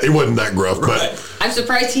quite that. It wasn't that gruff, but I'm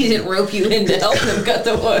surprised he didn't rope you in to help him cut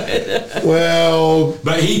the wood. Well,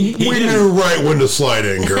 but we knew right when to slide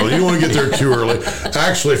in, girl. You want to get there too early.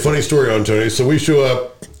 Actually, funny story on Tony. So we show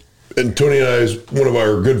up, and Tony and I, one of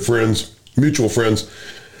our good friends, mutual friends,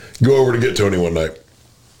 go over to get Tony one night.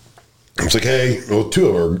 It's like, hey, 2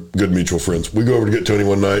 of our good mutual friends. We go over to get Tony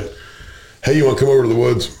one night. Hey, you want to come over to the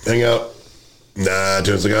woods, hang out? Nah,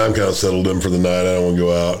 Tony's like, I'm kind of settled in for the night. I don't want to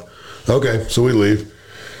go out. Okay, so we leave.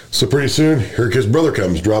 So pretty soon, here his brother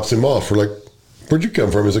comes, drops him off. We're like, where'd you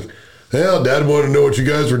come from? He's like, well, Dad wanted to know what you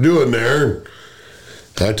guys were doing there.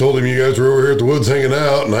 I told him you guys were over here at the woods hanging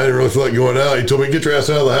out, and I didn't really feel like going out. He told me, get your ass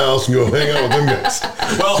out of the house and go hang out with them guys.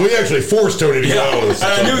 Well, so he actually forced Tony to go out with us.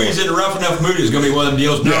 And I knew he was in a rough enough mood. It was going to be one of them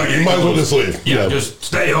deals. No, you might as well just leave. Yeah, just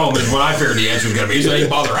stay home is what I figured the answer was going to be. So I didn't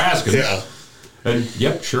bother asking. Yeah. And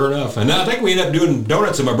sure enough. And I think we ended up doing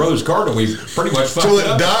donuts in my brother's car, and we pretty much fucked it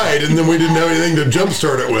up. Died, and then we didn't have anything to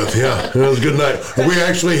jumpstart it with. Yeah, it was a good night. We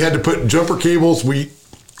actually had to put jumper cables. We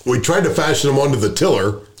tried to fashion them onto the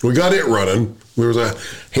tiller. We got it running. There was a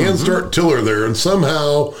hand start tiller there, and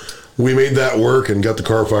somehow we made that work and got the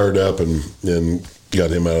car fired up and got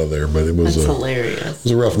him out of there. But it was hilarious. It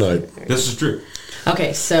was a rough night. This is true.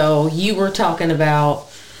 Okay, so you were talking about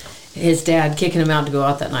his dad kicking him out to go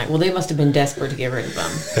out that night. Well, they must have been desperate to get rid of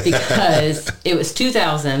him because it was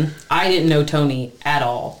 2000. I didn't know Tony at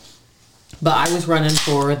all, but I was running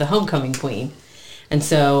for the homecoming queen. And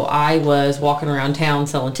so I was walking around town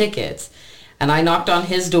selling tickets. And I knocked on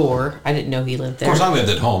his door. I didn't know he lived there. Of course, I lived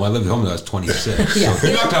at home. I lived at home until I was 26. Yeah. So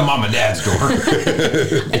you knocked on Mom and Dad's door.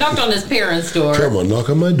 I knocked on his parents' door. Come on, knock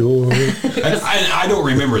on my door. I don't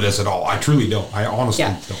remember this at all. I truly don't. I honestly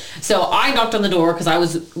Yeah. don't. So I knocked on the door because I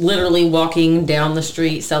was literally walking down the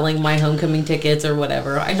street selling my homecoming tickets or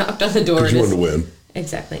whatever. I knocked on the door. Because you wanted to win.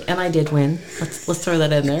 Exactly. And I did win. Let's throw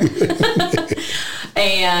that in there.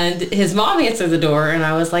 And his mom answered the door and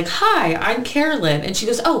I was like, "Hi, I'm Carolyn." And she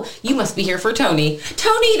goes, "Oh, you must be here for Tony.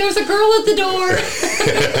 Tony, there's a girl at the door."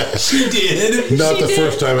 She did. Not She the did.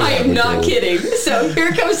 first time it I am happened, not Carol. kidding. So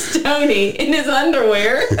here comes Tony in his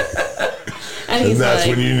underwear. And he's And that's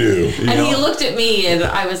like, when you knew. and he looked at me and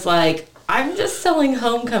I was like, "I'm just selling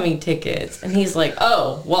homecoming tickets." And he's like,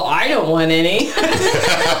 "Oh, well, I don't want any."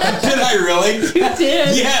 Did I really? You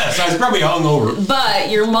did. Yes, I was probably hungover. But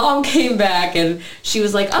your mom came back and she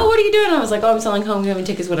was like, "Oh, what are you doing?" I was like, "Oh, I'm selling homecoming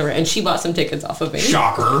tickets, whatever." And she bought some tickets off of me.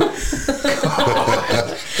 Shocker.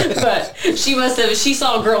 But she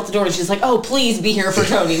saw a girl at the door and she's like, "Oh, please be here for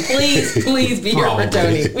Tony. Please be here for Probably.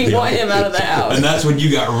 Tony. We want him out of the house." And that's when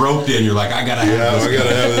you got roped in. You're like, I gotta have Yeah, this. I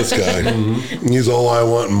gotta have this guy. He's all I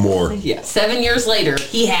want and more. Yeah. 7 years later,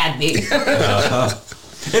 he had me.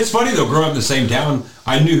 It's funny though, growing up in the same town,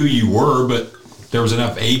 I knew who you were, but there was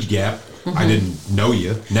enough age gap. I didn't know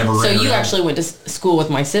you. Never. So ran you around. actually went to school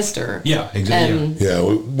with my sister. Yeah, exactly. And Yeah,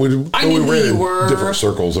 I knew who ran you in were. different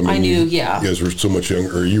circles. I mean, I knew, yeah. You guys were so much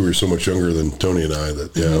younger, or you were so much younger than Tony and I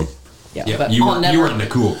that, yeah. Yeah, but you I'll weren't, never. you weren't in the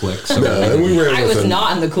cool clique. So And we ran I with was an,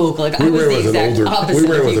 not in the cool clique. I we was ran the with an exact older, opposite we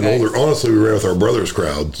ran of with you an guys. older, honestly, we ran with our brothers'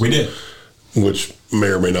 crowds. we did. Which may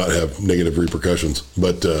or may not have negative repercussions.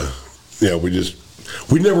 But, yeah,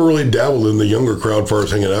 we never really dabbled in the younger crowd as far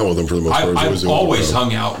as hanging out with them for the most part. It was I've the older always crowd.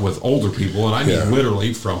 hung out with older people, and I mean Yeah.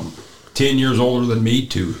 literally from 10 years older than me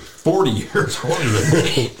to 40 years older than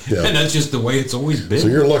me. Yeah. And that's just the way it's always been. So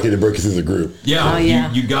you're lucky to break through the group. Yeah, Oh,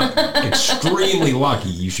 yeah. You got extremely lucky.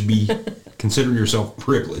 You should be considering yourself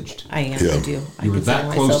privileged. I am. Yeah. I do. I You were consider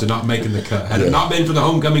that close myself- to not making the cut. Had Yeah. it not been for the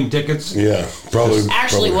homecoming tickets, Yeah, probably.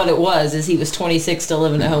 Actually, probably. what it was is he was 26, still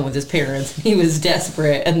living at home with his parents. He was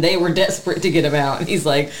desperate, and they were desperate to get him out. And he's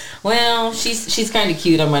like, "Well, she's kind of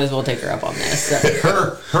cute. I might as well take her up on this."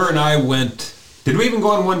 So, her and I went. Did we even go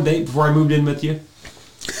on one date before I moved in with you?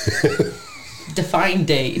 define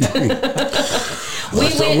date.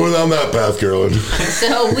 Let's not go down that path, Carolyn.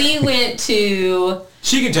 So we went to.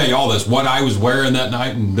 She can tell you all this. What I was wearing that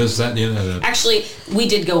night and this, that, and the other. Actually, we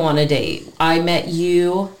did go on a date. I met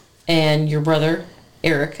you and your brother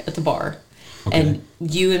Eric at the bar, and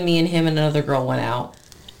you and me and him and another girl went out.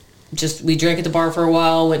 We drank at the bar for a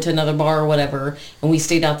while, went to another bar or whatever, and we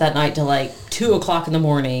stayed out that night till like 2:00 in the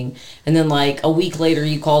morning. And then like a week later,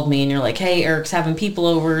 you called me and you're like, "Hey, Eric's having people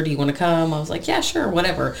over. Do you want to come?" I was like, "Yeah, sure,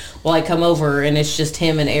 whatever." Well, I come over and it's just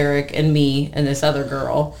him and Eric and me and this other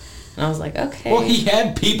girl, and I was like, "Okay." Well, he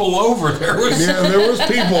had people over. There was. Yeah, there was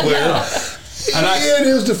people there. And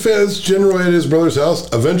In his defense, generally at his brother's house,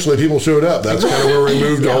 eventually people showed up. That's kind of where we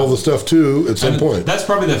moved all the stuff to at some point. That's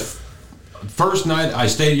probably the first night I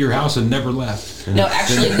stayed at your house and never left. And No,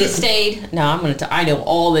 actually, we stayed. No, I'm going to. I know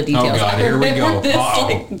all the Oh details. God, I here we remember go. this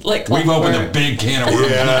Uh-oh. like We've opened a clockwork. big can of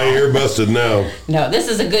worms Yeah, now. you're busted now. No, this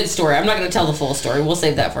is a good story. I'm not going to tell the full story. We'll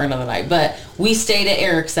save that for another night. But we stayed at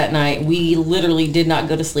Eric's that night. We literally did not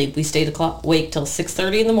go to sleep. We stayed awake till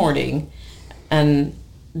 6:30 in the morning, and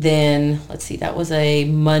then let's see, that was a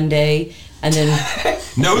Monday, and then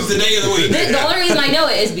Knows the day of the week. the only reason I know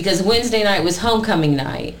it is because Wednesday night was homecoming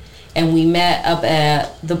night. And we met up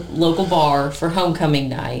at the local bar for homecoming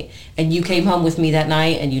night. And you came home with me that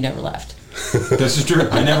night, and you never left. This is true.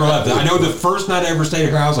 I never left. I know the first night I ever stayed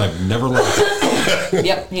at her house, I've never left.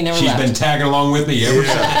 Yep, he never She's left. been tagging along with me ever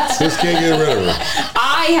since. Just can't get rid of her.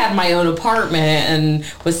 I had my own apartment and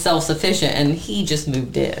was self-sufficient, and he just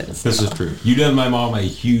moved in. This is true. You done my mom a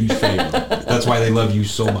huge favor. That's why they love you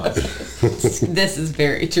so much. This is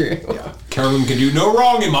very true. Carolyn can do no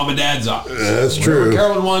wrong in mom and dad's eyes. That's Whatever true.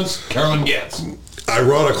 Carolyn wants, Carolyn gets.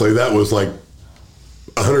 Ironically, that was like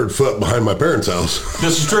 100 foot behind my parents' house.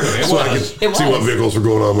 This is true. It So I was. could It see what was. vehicles were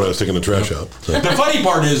going on when I was taking the trash out. So, The funny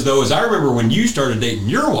part is, though, is I remember when you started dating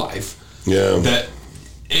your wife, yeah. that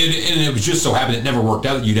and it was just so happened it never worked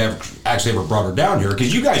out that you'd actually ever brought her down here,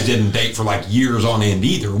 because you guys didn't date for like years on end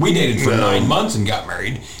either. We dated for No. 9 months and got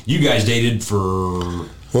married. You guys dated for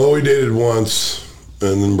Well, we dated once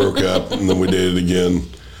and then broke up, and then we dated again.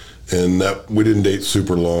 And that we didn't date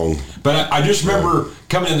super long. But I just remember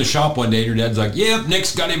coming in the shop one day, and your dad's like, "Yep,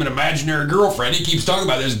 Nick's got him an imaginary girlfriend. He keeps talking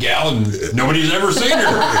about this gal, and nobody's ever seen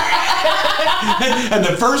her." And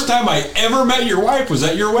the first time I ever met your wife was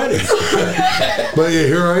at your wedding. But yeah,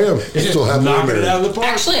 here I am, still happily knocking married. it out of the park.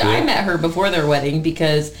 Actually, I met her before their wedding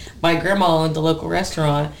because my grandma owned the local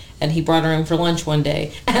restaurant, and he brought her in for lunch one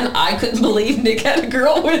day, and I couldn't believe Nick had a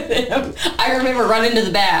girl with him. I remember running to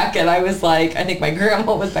the back, and I was like, I think my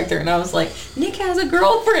grandma was back there, and I was like, Nick has a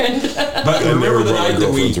girlfriend. But remember the night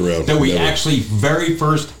that we Never. actually very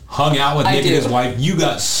first hung out with Nick and his wife? You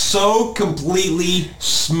got so completely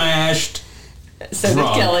smashed. So did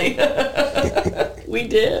drunk Kelly. We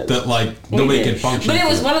did. that nobody could function. But it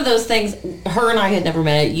was one of those things, her and I had never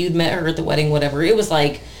met. You'd met her at the wedding, whatever. It was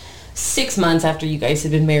like 6 months after you guys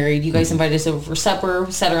had been married. You guys invited us over for supper,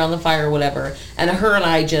 set around the fire, whatever. And her and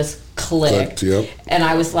I just clicked. Yep. And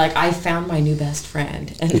I was like, I found my new best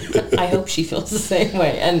friend. And I hope she feels the same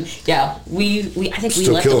way. And yeah, I think we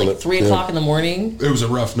Still left at killing like it. 3 o'clock in the morning. It was a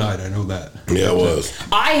rough night, I know that. Yeah, it was.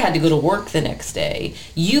 I had to go to work the next day.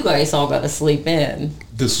 You guys all got to sleep in.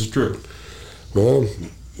 This is true. Well,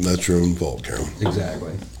 that's your own fault, Carol.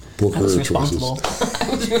 Exactly. Poor I was career responsible. choices. I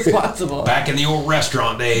was responsible. Back in the old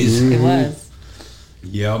restaurant days. It was.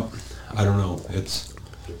 Yep. I don't know.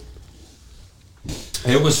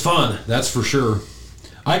 It was fun, that's for sure.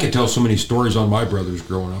 I could tell so many stories on my brothers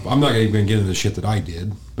growing up. I'm not going to even get into the shit that I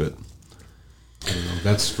did, but I don't know.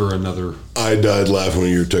 That's for another. I died laughing at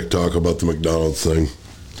your TikTok about the McDonald's thing.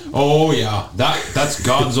 Oh yeah, that's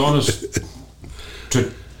God's honest.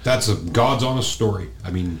 That's a God's honest story. I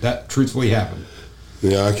mean, that truthfully happened.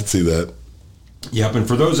 Yeah, I could see that. Yep, and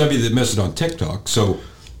for those of you that missed it on TikTok, so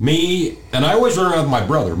me, and I always run around with my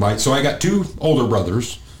brother, so I got 2 older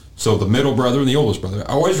brothers, so the middle brother and the oldest brother.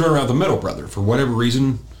 I always run around with the middle brother for whatever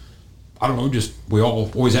reason. I don't know, just we all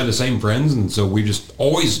always had the same friends, and so we just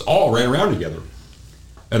always all ran around together.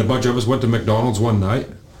 And a bunch of us went to McDonald's one night,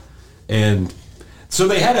 and so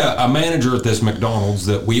they had a manager at this McDonald's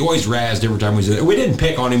that we always razzed every time we said it. We didn't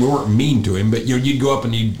pick on him, we weren't mean to him, but you'd go up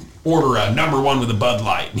and you'd order a number 1 with a Bud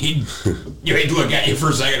Light, and he'd look at you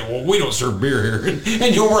for a second. Well, we don't serve beer here,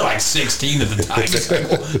 and you were like 16 at the time. It's like,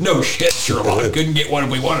 well, no shit, Sherlock. Couldn't get one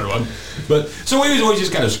if we wanted one. But so we was always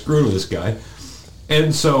just kind of screwing with this guy,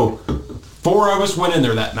 and so 4 of us went in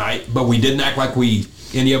there that night, but we didn't act like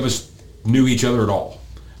any of us knew each other at all.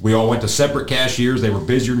 We all went to separate cashiers. They were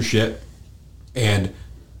busier than shit, and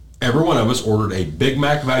every one of us ordered a Big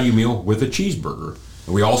Mac value meal with a cheeseburger,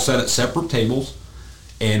 and we all sat at separate tables.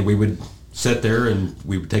 And we would sit there and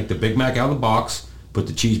we would take the Big Mac out of the box, put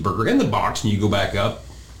the cheeseburger in the box, and you go back up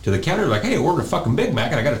to the counter like, hey, I ordered a fucking Big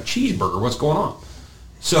Mac and I got a cheeseburger. What's going on?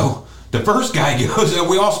 So the first guy goes, and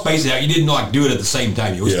we all space it out. You didn't do it at the same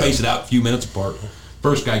time. You always space it out a few minutes apart.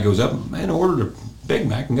 First guy goes up, man, I ordered a Big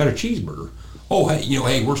Mac and got a cheeseburger. Oh,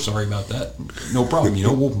 hey, we're sorry about that. No problem.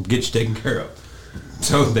 We'll get you taken care of.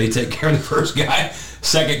 So they take care of the first guy.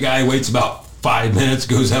 Second guy waits about 5 minutes,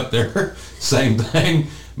 goes up there, same thing.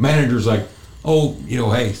 Manager's like, oh,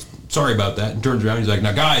 hey, sorry about that, and turns around. He's like,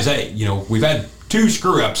 now guys, hey, we've had 2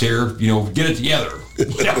 screw ups here. Get it together.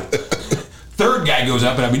 Third guy goes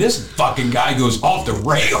up, and this fucking guy goes off the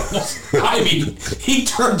rails. He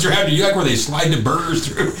turns around to you like where they slide the burgers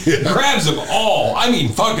through, grabs them all.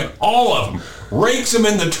 Fucking all of them. Rakes them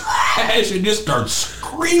in the trash and just starts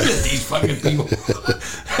screaming at these fucking people.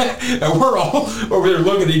 And we're all over there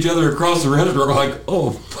looking at each other across the restaurant like,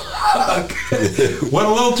 oh, fuck. Went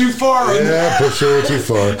a little too far. Yeah, pushed a little too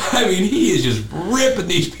far. He is just ripping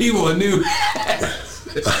these people a new ass.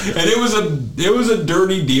 And it was a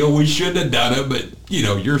dirty deal. We shouldn't have done it, but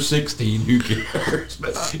you're 16. Who cares?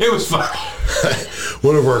 But it was fun.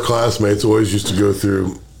 One of our classmates always used to go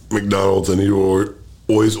through McDonald's, and he'd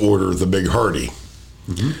always order the Big Hearty.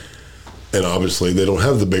 Mm-hmm. And obviously, they don't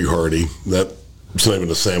have the Big Hearty. It's not even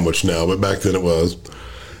a sandwich now, but back then it was.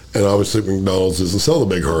 And obviously, McDonald's doesn't sell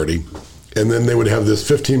the Big Hearty. And then they would have this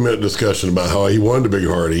 15-minute discussion about how he wanted a Big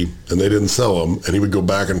Hearty, and they didn't sell them, and he would go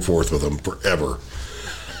back and forth with them forever.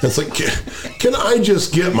 It's like, can I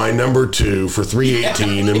just get my number 2 for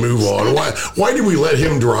 $3.18 and move on? Why did we let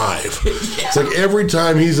him drive? It's like every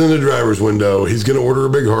time he's in the driver's window, he's going to order a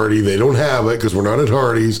Big Hearty. They don't have it because we're not at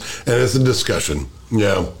Hardee's, and it's a discussion.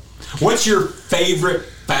 Yeah. What's your favorite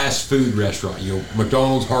fast food restaurant?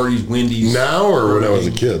 McDonald's, Hardee's, Wendy's? Now or when I was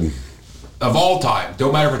a kid? Of all time.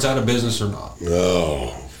 Don't matter if it's out of business or not. Oh,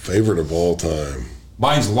 favorite of all time.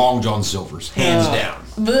 Mine's Long John Silver's, hands down.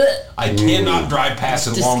 Blech. I cannot drive past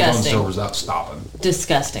a Long John Disgusting. Silver's without stopping.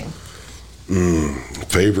 Disgusting.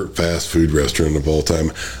 Favorite fast food restaurant of all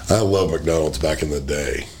time. I love McDonald's back in the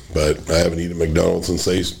day. But I haven't eaten at McDonald's since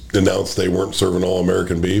they announced they weren't serving all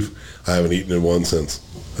American beef. I haven't eaten in one since.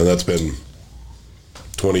 And that's been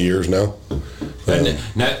 20 years now.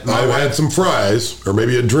 I've had some fries or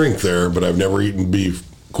maybe a drink there, but I've never eaten beef,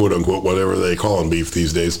 quote unquote, whatever they call beef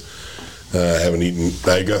these days. I haven't eaten.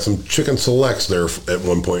 I got some chicken selects there at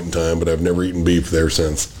one point in time, but I've never eaten beef there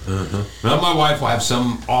since. Well, my wife will have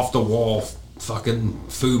some off the wall fucking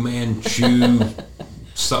Fu Manchu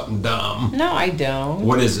something dumb. No, I don't.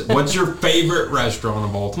 What is it? What's your favorite restaurant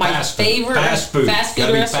of all time? My favorite fast food. Fast food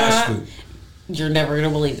Gotta be restaurant. fast food. You're never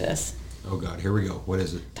gonna believe this. Oh God, here we go. What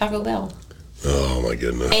is it? Taco Bell, Oh my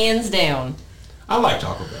goodness. hands down. I like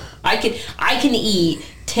Taco Bell. I can eat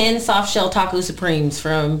 10 soft shell taco supremes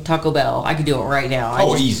from Taco Bell. I could do it right now. I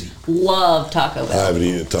just easy. Love Taco Bell. I haven't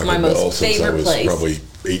eaten at Taco my Bell most since I favorite was place. probably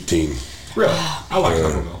 18. Really? I like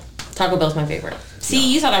Taco Bell. Taco Bell's my favorite.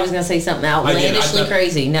 See, you thought I was going to say something outlandishly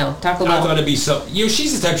crazy. No, Taco Bell. I thought it'd be something.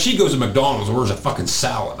 She's the type. She goes to McDonald's and orders a fucking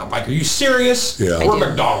salad. I'm like, are you serious? Yeah. We're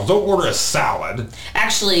McDonald's. Don't order a salad.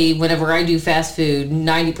 Actually, whenever I do fast food,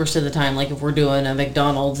 90% of the time, like if we're doing a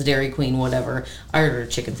McDonald's, Dairy Queen, whatever, I order a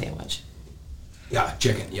chicken sandwich. Yeah,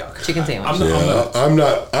 chicken. Yuck. Chicken sandwich. I'm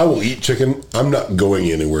not. I will eat chicken. I'm not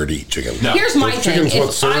going anywhere to eat chicken. No. Here's my If thing. chicken's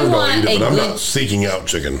what's If I served, I'll want eat it, a but I'm good not seeking out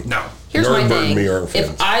chicken. No. Here's my Yardbird and thing. me aren't fans.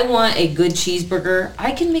 If I want a good cheeseburger,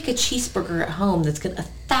 I can make a cheeseburger at home that's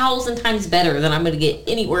 1,000 times better than I'm going to get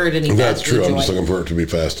anywhere at any That's fast true. food I'm just joint. looking for it to be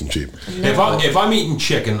fast and cheap. If I'm eating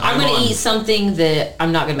chicken, I'm going to eat something that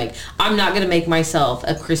I'm not going to make. I'm not going to make myself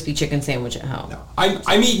a crispy chicken sandwich at home.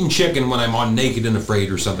 I'm eating chicken when I'm on Naked and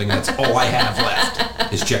Afraid or something. That's all I have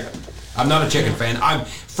left is chicken. I'm not a chicken fan. I'm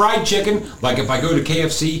fried chicken. Like if I go to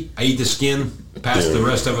KFC, I eat the skin, pass the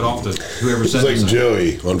rest of it off to whoever It's sent like it.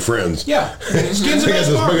 Joey on Friends. Yeah, the skin's the I got best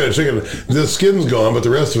this part. bucket of chicken. The skin's gone, but the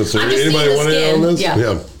rest of it's there. I'm just Anybody eating the want in on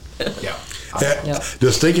skin. this? Yeah. Yeah. Yeah.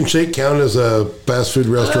 Does Steak and Shake count as a fast food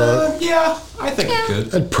restaurant? Yeah, I think it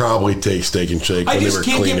could. I'd probably take Steak and Shake I when they just were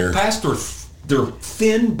can't cleaner. get past their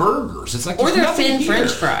thin burgers. It's like Or there's their nothing thin here.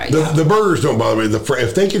 French fries. The burgers don't bother me.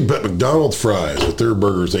 If they could put McDonald's fries with their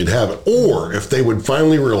burgers, they'd have it. Or if they would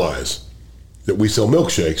finally realize that we sell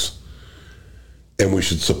milkshakes and we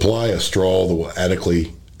should supply a straw that will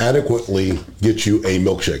adequately get you a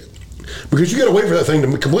milkshake. Because you got to wait for that thing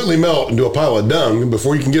to completely melt into a pile of dung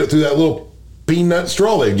before you can get it through that little peanut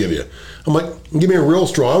straw they give you. I'm like, give me a real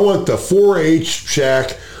straw. I want the 4-H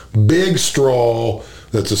shack big straw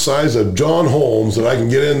that's the size of John Holmes that I can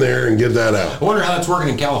get in there and get that out. I wonder how that's working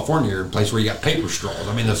in California, a place where you got paper straws.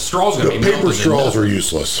 I mean, the straws going to The be paper melted straws in are nothing.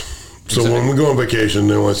 useless. So when we go on vacation,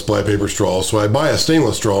 they want to supply paper straws. So I buy a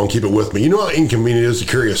stainless straw and keep it with me. You know how inconvenient it is to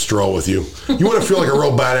carry a straw with you? You want to feel like a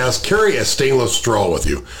real badass? Carry a stainless straw with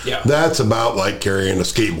you. Yeah. That's about like carrying a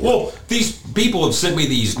skateboard. Well, these people have sent me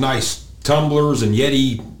these nice tumblers and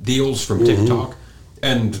Yeti deals from TikTok,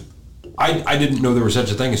 and I didn't know there was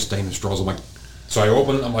such a thing as stainless straws. I'm like, so I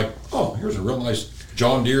open it. I'm like, oh, here's a real nice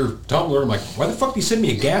John Deere tumbler. I'm like, why the fuck do you send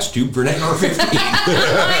me a gas tube for an AR-15?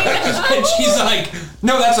 And she's like,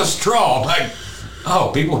 no, that's a straw. I'm like,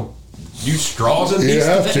 oh, people use straws in these You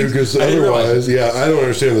have things? to, because I didn't realize. otherwise, I don't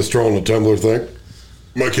understand the straw and the tumbler thing.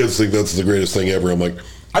 My kids think that's the greatest thing ever. I'm like,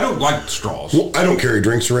 I don't like straws. well, I don't carry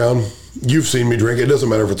drinks around. You've seen me drink. It doesn't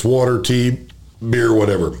matter if it's water, tea, beer,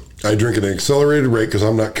 whatever. I drink at an accelerated rate because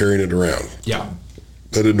I'm not carrying it around. Yeah.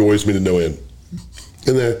 That annoys me to no end.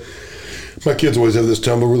 And then my kids always have this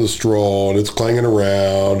tumbler with a straw, and it's clanging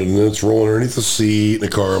around, and then it's rolling underneath the seat in the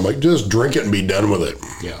car. I'm like, just drink it and be done with it.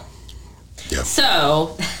 Yeah.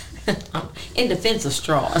 So, in defense of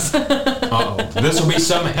straws, Uh-oh. This will be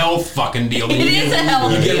some health fucking deal. It is a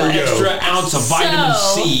health You get deal. an extra ounce of vitamin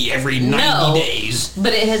So, C every 90 days.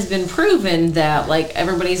 but it has been proven that like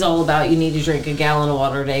everybody's all about you need to drink a gallon of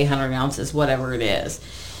water a day, 100 ounces, whatever it is.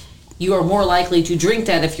 You are more likely to drink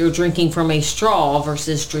that if you're drinking from a straw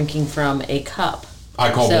versus drinking from a cup.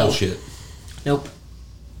 I call So- bullshit. Nope.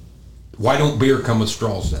 Why don't beer come with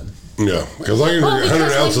straws then? Yeah, because I can Well, drink 100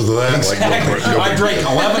 because ounces of that. Like, no I big drank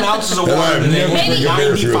deal. 11 ounces of And water I've today. never with drank a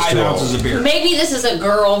beer through a 95 straw. ounces of beer. Maybe this is a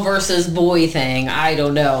girl versus boy thing. I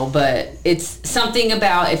don't know, but it's something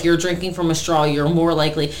about if you're drinking from a straw, you're more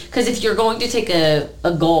likely. Because if you're going to take a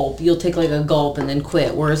gulp, you'll take like a gulp and then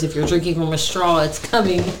quit. Whereas if you're drinking from a straw, it's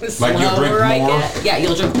coming slower. you'll drink I more? guess. Yeah,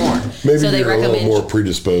 you'll drink more. Maybe so they you're a little recommend. more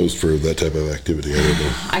predisposed for that type of activity. I don't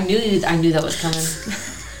know. I knew that was coming,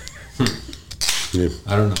 Yeah.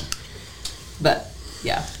 I don't know. but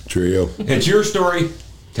yeah. Cheerio. It's your story.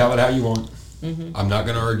 Tell it how you want. Mm-hmm. I'm not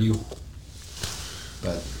going to argue.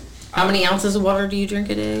 But How many ounces of water do you drink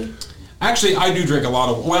a day? actually, I do drink a lot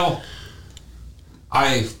of. Well,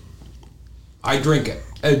 I drink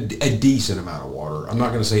a decent amount of water. I'm not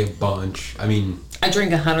going to say a bunch. I mean, I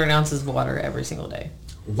drink 100 ounces of water every single day.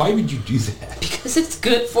 why would you do that? Because it's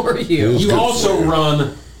good for you. It's You good also for you.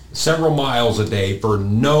 run several miles a day for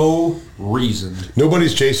no reason.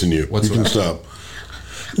 Nobody's chasing you. What's you can that? stop.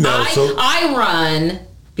 No, so I run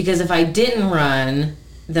because if I didn't run,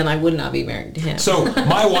 then I would not be married to him. So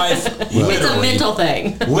my wife it's a mental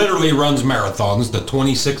thing. literally runs marathons, the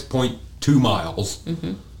 26.2 miles.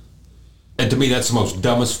 Mm-hmm. And to me, that's the most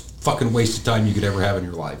dumbest fucking waste of time you could ever have in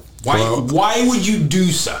your life. Why? Well- Why would you do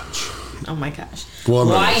such? Oh my gosh. Well, I'm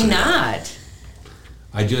not Why gonna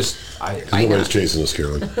say not? I nobody's chasing us,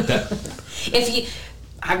 Carolyn.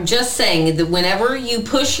 I'm just saying that whenever you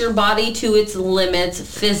push your body to its limits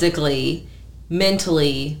physically,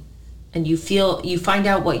 mentally, and you find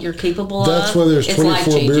out what you're capable That's of. why there's it's 24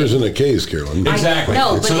 life-changing. beers in a case, Carolyn. exactly.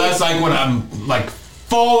 No, but so that's it's- like when I'm like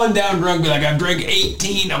falling down drunk, be like I've drank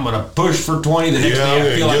 18, I'm gonna push for 20. The next Yeah, I'm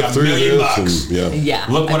day I gonna feel get like through $1 million this bucks. and- yeah. Yeah.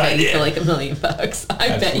 Look what I bet you did. feel like $1 million. I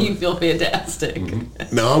bet you feel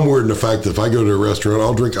fantastic. Now, I'm weird in the fact that if I go to a restaurant,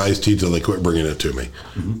 I'll drink iced tea till they quit bringing it to me.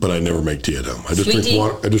 But I never make tea at home. I just Sweet drink tea?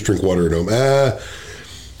 water. I just drink water at home.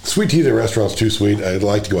 Sweet tea at the restaurant's too sweet. I'd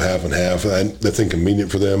like to go half and half. That's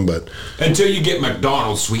inconvenient for them, but Until you get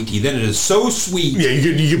McDonald's sweet tea, then it is so sweet. yeah,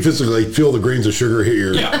 you can physically feel the grains of sugar hit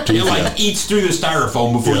your Yeah, teeth. it like eats through the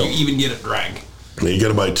styrofoam before Yeah. you even get it drank. And you got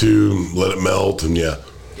to buy two, let it melt, and yeah.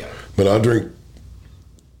 Yeah. But I'll drink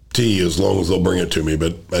tea as long as they'll bring it to me.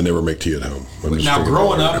 But I never make tea at home. I'm just Now, drinking growing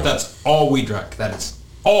water at up, home. that's all we drank. That is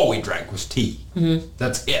all we drank was tea. Mm-hmm.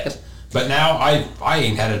 That's it. But now I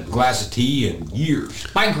ain't had a glass of tea in years.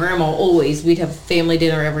 My grandma we'd have family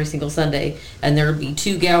dinner every single Sunday, and there'd be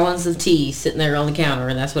 2 gallons of tea sitting there on the counter,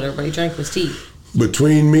 and that's what everybody drank was tea.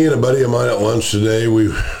 Between me and a buddy of mine at lunch today, we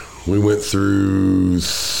went through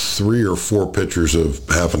 3 or 4 pitchers of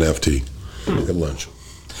half and half tea at lunch.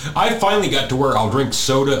 I finally got to where I'll drink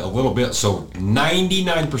soda a little bit. So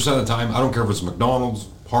 99% of the time, I don't care if it's McDonald's,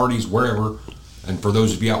 Hardee's, wherever. And for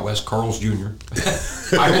those of you out west, Carl's Jr.,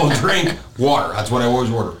 I will drink water. That's what I always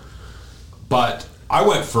order. But I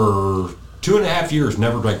went for 2.5 years,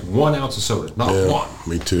 never drank 1 ounce of soda. Not Yeah, one.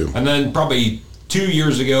 me too. And then probably 2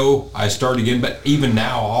 years ago, I started again. But even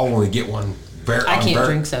now, I'll only get one. I can't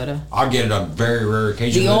drink soda. I'll get it on very rare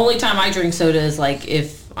occasions. The only time I drink soda is like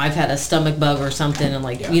if I've had a stomach bug or something, and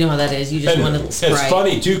like you know how that is. You just And want to Sprite. it's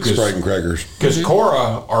funny, too, Sprite and because crackers. Mm-hmm.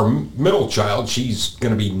 Cora, our middle child, she's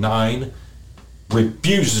going to be 9,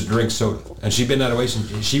 refuses to drink soda. And she's been that way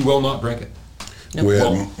since she will not drink it.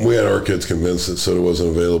 Nope. We had our kids convinced that soda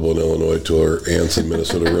wasn't available in Illinois till our aunts in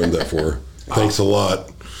Minnesota ruined that for her. Thanks a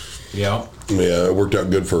lot. Yeah. Yeah, it worked out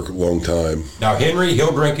good for a long time. Now, Henry,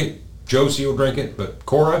 he'll drink it. Josie will drink it. But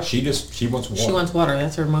Cora, she wants water. She wants water.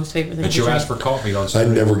 That's her most favorite thing. And to she'll drink. ask for coffee on I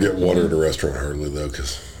Saturday. never get water at a restaurant hardly, though,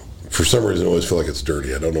 because for some reason I always feel like it's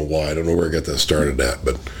dirty. I don't know why. I don't know where I got that started at,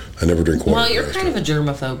 but I never drink water Well, at a you're restaurant. kind of a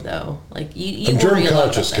germaphobe, though. Like you I'm worry germ a lot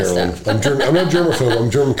conscious, about that Carolyn. stuff. I'm not germaphobe.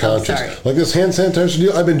 I'm germ conscious. sorry. Like this hand sanitizer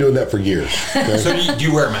deal, I've been doing that for years. Okay? So do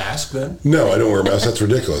you wear a mask then? No, I don't wear a mask. That's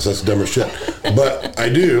ridiculous. That's dumb as shit. But I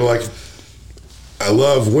do, like, I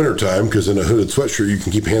love wintertime because in a hooded sweatshirt, you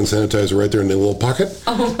can keep hand sanitizer right there in the little pocket.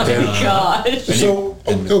 Oh my gosh. So,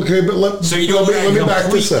 okay, but let So you don't me have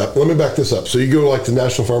back this complete- up. Let me back this up. So you go to, like, the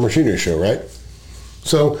National Farm Machinery Show, right?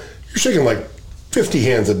 So you're shaking, like, 50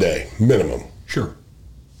 hands a day, minimum. Sure.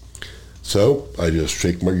 So I just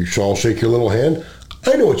shake your little hand.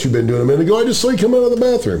 I know what you've been doing a minute ago. I just saw you come out of the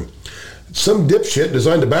bathroom. Some dipshit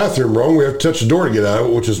designed the bathroom wrong. We have to touch the door to get out of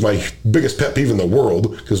it, which is my biggest pet peeve in the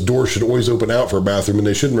world, because doors should always open out for a bathroom, and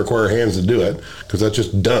they shouldn't require hands to do it, because that's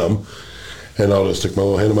just dumb. And I'll just stick my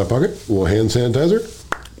little hand in my pocket, little hand sanitizer,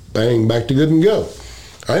 bang, back to good and go.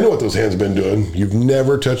 I know what those hands have been doing. You've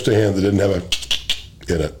never touched a hand that didn't have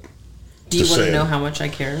a in it. Do you Just want to saying. know how much I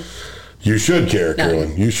care? You should care, No.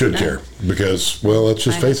 Carolyn. You should No. care, because, well, let's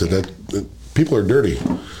just I face don't it, that people are dirty.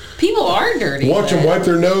 People are dirty. Watch them but wipe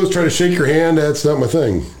their nose, try to shake your hand. That's not my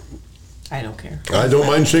thing. I don't care. I don't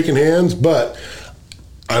mind shaking hands, but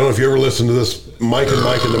I don't know if you ever listened to this Mike and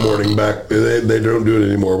Mike in the morning back. They don't do it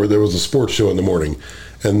anymore, but there was a sports show in the morning.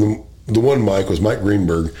 And the one Mike was Mike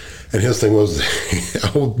Greenberg. And his thing was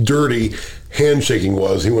how dirty handshaking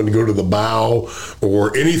was. He wanted to go to the bow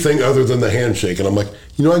or anything other than the handshake. And I'm like,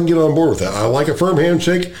 you know, I can get on board with that. I like a firm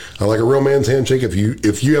handshake. I like a real man's handshake. If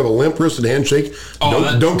you have a limp wristed handshake,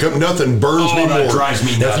 don't come. Nothing burns me that more. drives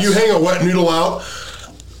me nuts. If you hang a wet noodle out,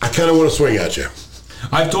 I kind of want to swing at you.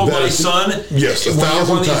 I've told That my is- son, yes, when you have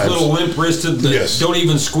one of these 1,000 times. little limp wristed that Yes. don't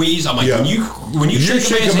even squeeze, I'm like, Yeah. when you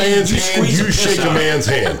shake a man's hand, you squeeze the piss shake a out. man's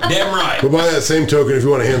hand. Damn right. But by that same token, if you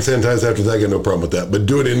want to hand sanitize after that, I got no problem with that. But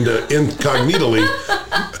do it incognitely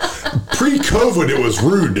Pre-COVID, it was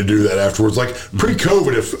rude to do that afterwards. Like,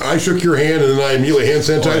 pre-COVID, if I shook your hand and then I immediately hand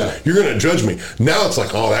sanitized, you're going to judge me. Now it's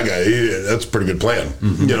like, oh, that guy, that's a pretty good plan.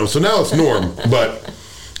 You know, so now it's norm. But,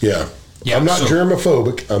 yeah. I'm not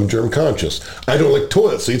germophobic. I'm germ conscious. I don't lick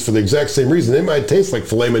toilet seats for the exact same reason. They might taste like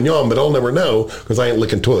filet mignon, but I'll never know because I ain't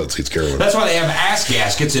licking toilet seats, Carolyn. That's why they have ass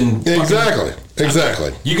gaskets in.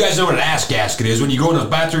 Exactly. You guys know what an ass gasket is. When you go in the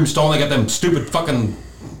bathroom stall, they got them stupid fucking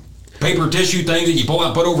paper tissue things that you pull out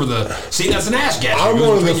and put over the... See, that's an ass gasket. I'm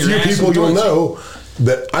one of the few people you'll know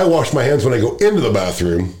that I wash my hands when I go into the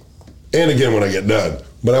bathroom and again when I get done.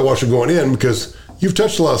 But I wash them going in because you've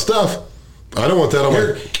touched a lot of stuff. I don't want that on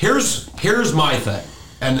my... Here's my thing,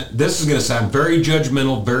 and this is going to sound very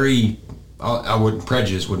judgmental, very... I wouldn't...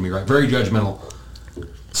 Prejudice wouldn't be right. Very judgmental.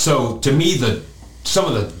 So, to me, some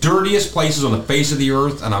of the dirtiest places on the face of the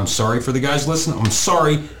earth, and I'm sorry for the guys listening, I'm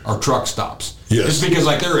sorry, are truck stops. Yes. Just because,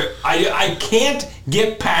 like, I can't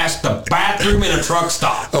get past the bathroom in a truck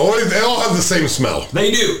stop. Oh, they all have the same smell.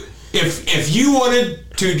 They do. If you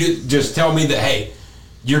wanted to just tell me that, hey...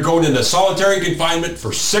 You're going into solitary confinement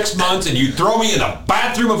for 6 months and you throw me in the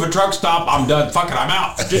bathroom of a truck stop, I'm done. Fuck it, I'm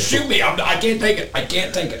out. Just shoot me. I can't take it. I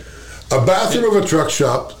can't take it. A bathroom of a truck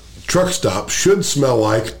stop should smell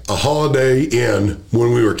like a Holiday Inn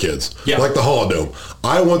when we were kids. Yeah. Like the Holodome.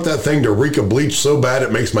 I want that thing to reek of bleach so bad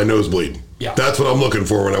it makes my nose bleed. Yeah. That's what I'm looking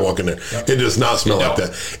for when I walk in there. Yep. It does not smell like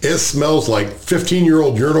that. It smells like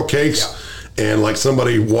 15-year-old urinal cakes. Yeah. And like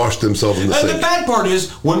somebody washed themselves in the sink. And the bad part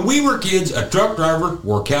is, when we were kids, a truck driver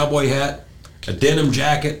wore a cowboy hat, a denim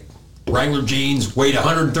jacket, Wrangler jeans, weighed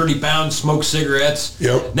 130 pounds, smoked cigarettes.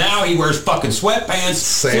 Yep. Now he wears fucking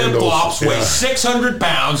sweatpants, flip-flops, yeah. weighs 600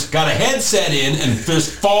 pounds, got a headset in, and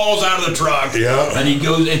just falls out of the truck. Yeah. And he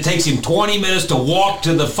goes. It takes him 20 minutes to walk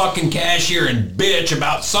to the fucking cashier and bitch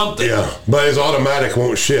about something. Yeah, but his automatic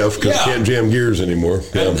won't shift because he can't jam gears anymore.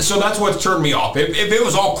 Yeah. And so that's what's turned me off. If it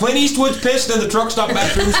was all Clint Eastwood's pissed in the truck stop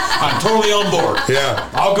bathrooms, I'm totally on board. Yeah.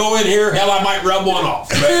 I'll go in here. Hell, I might rub one off.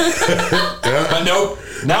 But nope.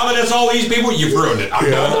 Now that it's all these people, you've ruined it.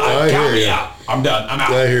 I'm done. Count me out. I'm done. I'm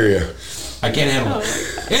out. I hear you. I can't handle it.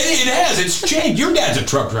 It has. It's changed. Your dad's a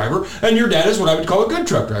truck driver, and your dad is what I would call a good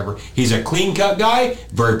truck driver. He's a clean-cut guy,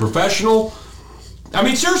 very professional. I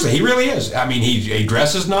mean, seriously, he really is. I mean, he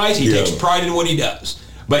dresses nice. He takes pride in what he does.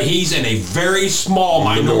 But he's in a very small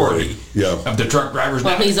minority of the truck drivers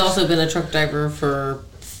now. Well, he's also been a truck driver for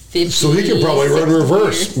 50 So he can probably run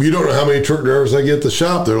reverse. You don't know how many truck drivers I get at the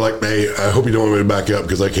shop. They're like, hey, I hope you don't want me to back up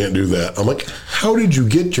because I can't do that. I'm like, how did you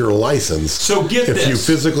get your license So get if this. you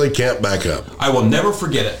physically can't back up? I will never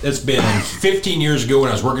forget it. It's been 15 years ago when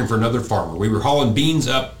I was working for another farmer. We were hauling beans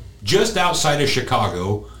up just outside of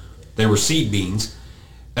Chicago. They were seed beans.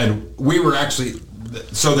 And we were actually...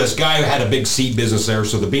 So this guy had a big seed business there,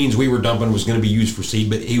 so the beans we were dumping was going to be used for seed,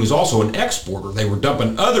 but he was also an exporter. They were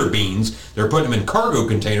dumping other beans. They were putting them in cargo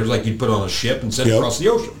containers like you'd put on a ship and send across the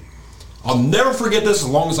ocean. I'll never forget this as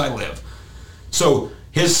long as I live. So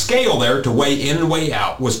his scale there to weigh in and weigh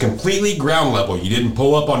out was completely ground level. You didn't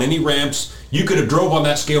pull up on any ramps. You could have drove on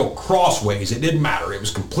that scale crossways. It didn't matter. It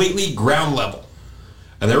was completely ground level.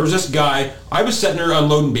 And there was this guy, I was sitting there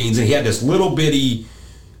unloading beans, and he had this little bitty...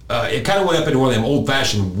 it kind of went up into one of them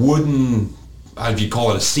old-fashioned wooden, if you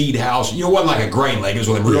call it a seed house. You know, it wasn't like a grain leg. It was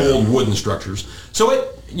one of them real old wooden structures. So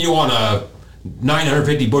on a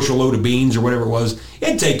 950 bushel load of beans or whatever it was,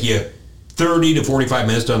 it'd take you 30 to 45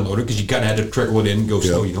 minutes to unload it because you kind of had to trickle it in and go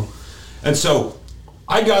slow, you know. And so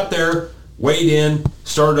I got there, weighed in,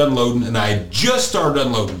 started unloading, and I had just started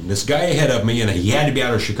unloading. This guy ahead of me, and he had to be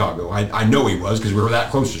out of Chicago. I know he was because we were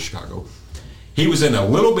that close to Chicago. He was in a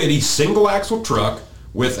little bitty single-axle truck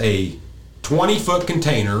with a 20-foot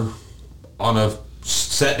container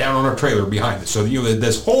set down on a trailer behind it. So, you know,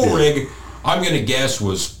 this whole rig, I'm going to guess,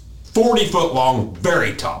 was 40 foot long,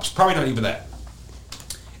 very tops. Probably not even that.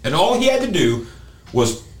 And all he had to do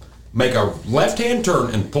was make a left-hand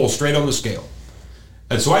turn and pull straight on the scale.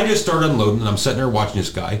 And so I just started unloading, and I'm sitting there watching this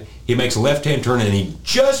guy. He makes a left-hand turn, and he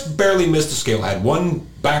just barely missed the scale. I had one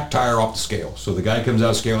back tire off the scale. So the guy comes out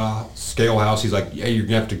of scale house. He's like, yeah, you're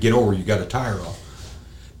going to have to get over. You got a tire off.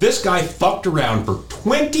 This guy fucked around for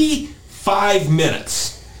 25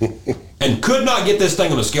 minutes and could not get this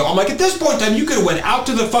thing on the scale. I'm like, at this point in time, you could have went out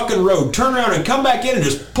to the fucking road, turned around and come back in and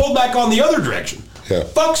just pulled back on the other direction. Yeah.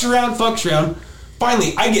 Fucks around.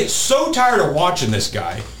 Finally, I get so tired of watching this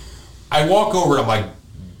guy. I walk over and I'm like,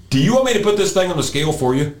 do you want me to put this thing on the scale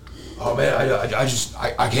for you? Oh man,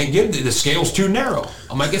 I can't get it. The scale's too narrow.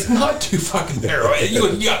 I'm like, it's not too fucking narrow.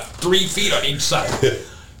 You got 3 feet on each side.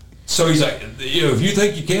 So he's like, if you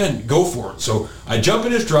think you can, go for it. So I jump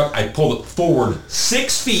in his truck, I pulled it forward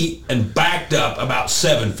 6 feet and backed up about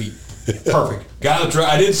 7 feet. Perfect. Got out of the truck.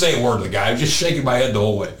 I didn't say a word to the guy. I was just shaking my head the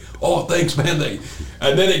whole way. Oh, thanks, man.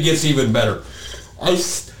 And then it gets even better.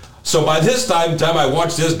 So by this time I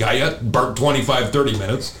watch this guy, I burnt 25, 30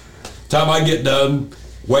 minutes. Time I get done,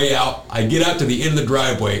 way out, I get out to the end of the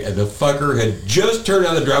driveway, and the fucker had just turned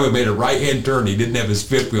out the driveway, made a right-hand turn. He didn't have his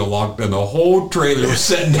fifth wheel locked, and the whole trailer was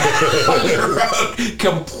sitting down on the road.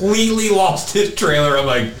 Completely lost his trailer. I'm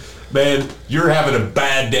like, man, you're having a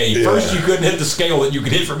bad day. Yeah. First, you couldn't hit the scale that you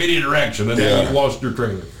could hit from any direction, and then you lost your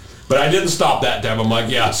trailer. But I didn't stop that time. I'm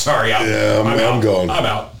like, yeah, sorry. I'm gone. I'm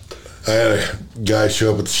out. I had a guy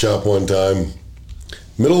show up at the shop one time,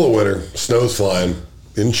 middle of winter, snow's flying,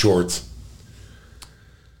 in shorts.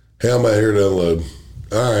 Hey, I'm out here to unload.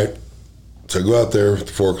 All right. So I go out there with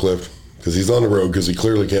the forklift because he's on the road because he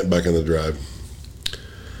clearly can't back in the drive.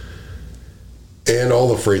 And all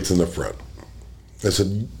the freight's in the front. I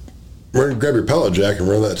said, grab your pallet jack and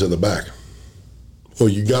run that to the back. Oh,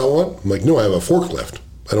 you got one? I'm like, no, I have a forklift.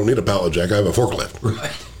 I don't need a pallet jack. I have a forklift.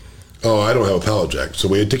 Right. Oh, I don't have a pallet jack. So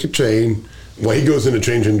we had to take a chain. Well, he goes in to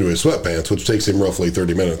change into his sweatpants, which takes him roughly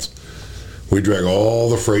 30 minutes. We drag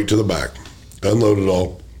all the freight to the back, unload it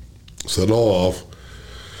all, set it all off,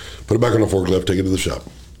 put it back on the forklift, take it to the shop.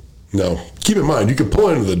 Now, keep in mind, you can pull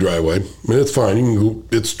into the driveway. I mean, it's fine. You can go,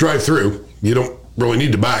 it's drive-through. You don't really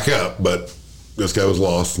need to back up, but this guy was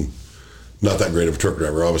lost and not that great of a truck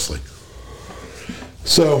driver, obviously.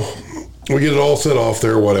 So we get it all set off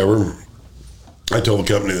there, whatever. I told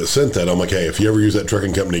the company that sent that, I'm like, hey, if you ever use that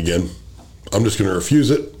trucking company again, I'm just going to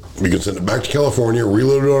refuse it. We can send it back to California,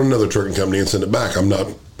 reload it on another trucking company, and send it back. I'm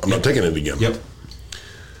not taking it again. Yep.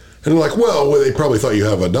 And they're like, well, they probably thought you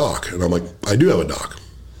have a dock. And I'm like, I do have a dock.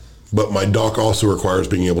 But my dock also requires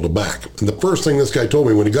being able to back. And the first thing this guy told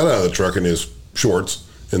me when he got out of the truck in his shorts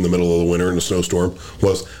in the middle of the winter in a snowstorm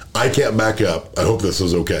was, I can't back up. I hope this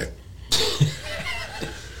is okay.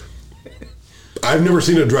 I've never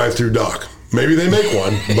seen a drive-through dock. Maybe they make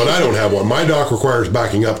one, but I don't have one. My dock requires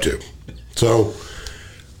backing up to. So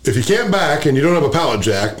if you can't back and you don't have a pallet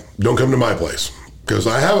jack, don't come to my place. Because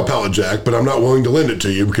I have a pallet jack, but I'm not willing to lend it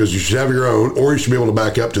to you because you should have your own, or you should be able to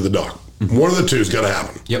back up to the dock. Mm-hmm. One of the two's got to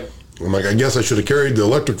happen. Yep. I'm like, I guess I should have carried the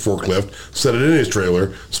electric forklift, set it in his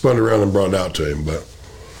trailer, spun it around and brought it out to him. But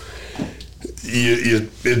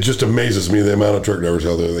it just amazes me the amount of truck drivers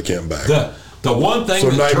out there that can't back. The one thing so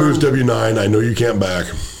Night Moves W9, I know you can't back.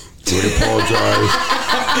 We apologize.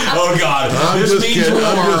 Oh, God. I'm just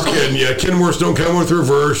kidding. Yeah, Kenworths don't come with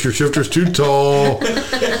reverse. Your shifter's too tall.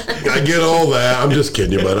 I get all that. I'm just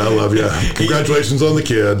kidding you, bud. I love you. Congratulations on the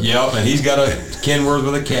kid. Yep, and he's got a Kenworth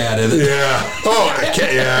with a cat in it. Yeah. Oh,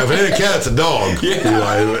 yeah. If it ain't a cat, it's a dog.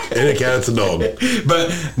 Yeah. Ain't a cat, it's a dog.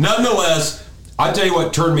 But nonetheless, I tell you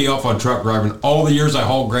what turned me off on truck driving. All the years I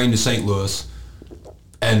hauled grain to St. Louis,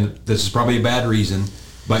 and this is probably a bad reason,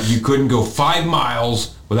 but you couldn't go 5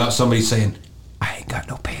 miles without somebody saying, I ain't got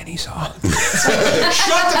no panties on. Shut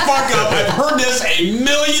the fuck up. I've heard this a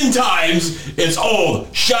million times. It's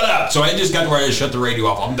old. Shut up. So I just got to where I just shut the radio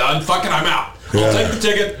off. I'm done. Fucking I'm out. I'll take the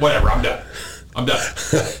ticket. Whatever. I'm done.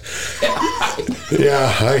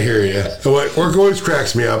 Yeah, I hear you. What always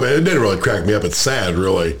cracks me up, it didn't really crack me up. It's sad,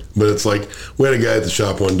 really. But it's like, we had a guy at the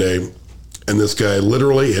shop one day, and this guy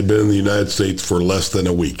literally had been in the United States for less than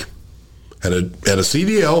a week. Had a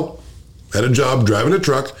CDL, had a job driving a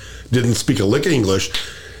truck, didn't speak a lick of English.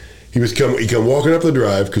 He come walking up the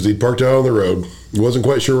drive because he'd parked out on the road. He wasn't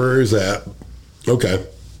quite sure where he was at. Okay.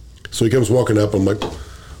 So he comes walking up. I'm like,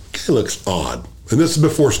 guy looks odd. And this is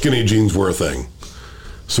before skinny jeans were a thing.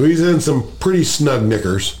 So he's in some pretty snug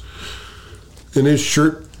knickers. And his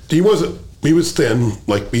shirt, he was thin,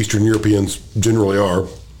 like Eastern Europeans generally are,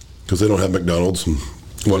 because they don't have McDonald's and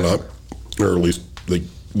whatnot. Or at least,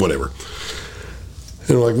 whatever.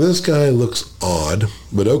 And I'm like, this guy looks odd,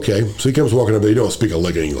 but okay. So he comes walking up there. He don't speak a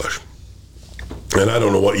lick of English. And I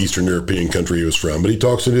don't know what Eastern European country he was from, but he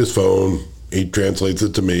talks into his phone. He translates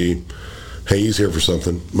it to me. Hey, he's here for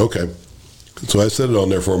something. Okay. So I set it on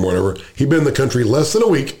there for him, whatever. He'd been in the country less than a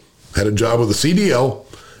week, had a job with a CDL,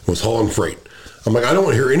 was hauling freight. I'm like, I don't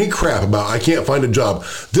want to hear any crap about I can't find a job.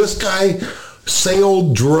 This guy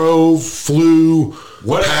sailed, drove, flew,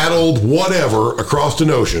 paddled, whatever, across an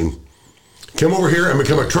ocean. Come over here and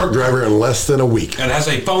become a truck driver in less than a week. And has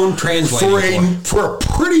a phone translator. For a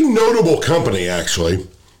pretty notable company, actually.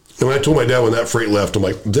 And when I told my dad when that freight left, I'm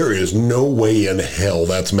like, there is no way in hell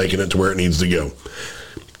that's making it to where it needs to go.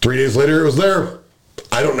 3 days later, it was there.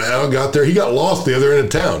 I don't know how it got there. He got lost the other end of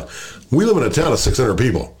town. We live in a town of 600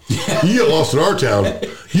 people. You get lost in our town,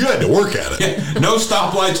 you had to work at it. No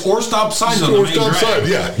stoplights or stop signs on the Or main stop drag.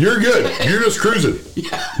 sign. Yeah, you're good. You're just cruising.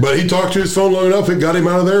 But he talked to his phone long enough, it got him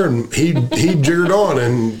out of there, and he jiggered on,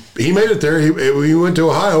 and he made it there. He went to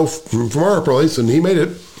Ohio from our place, and he made it.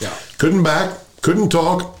 Yeah. Couldn't back, couldn't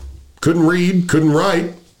talk, couldn't read, couldn't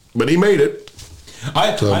write, but he made it.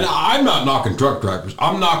 I'm not knocking truck drivers.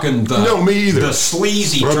 I'm knocking me either. the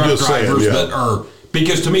sleazy I'm truck just saying, drivers yeah. that are,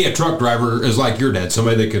 because to me a truck driver is like your dad,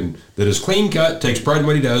 somebody that is clean cut, takes pride in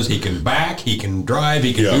what he does. He can back, he can drive,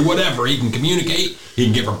 he can Yeah. do whatever, he can communicate, he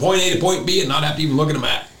can get from point A to point B and not have to even look at a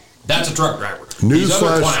map. That's a truck driver. These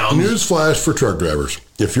other clowns. Newsflash for truck drivers.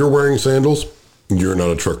 If you're wearing sandals, you're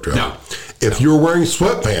not a truck driver. No. If you're wearing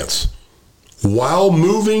sweatpants while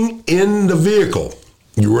moving in the vehicle,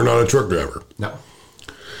 you are not a truck driver. No.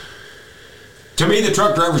 To me, the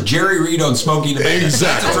truck driver's Jerry Reed on Smokey the Bandit.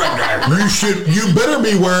 Exactly. That's a truck driver. You better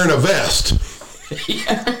be wearing a vest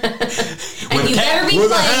And you better be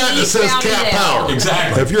with a playing hat that says Eastbound Cat and Down. Power.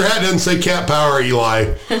 Exactly. If your hat doesn't say Cat Power,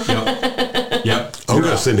 Eli, Yep. I'm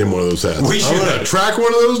going to send him one of those hats. We I'm going should. to track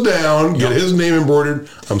one of those down, get Yep. his name embroidered.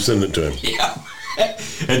 I'm sending it to him. Yeah.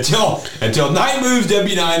 Until Night Moves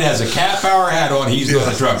W9 has a Cat Power hat on, he's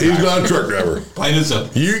not a truck driver. He's not a truck driver. Plain and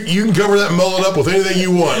simple. You can cover that mullet up with anything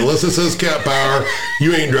you want. Unless it says Cat Power,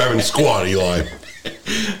 you ain't driving squat, Eli.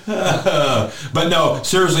 But no,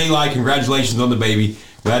 seriously, Eli, congratulations on the baby.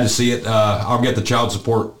 Glad to see it. I'll get the child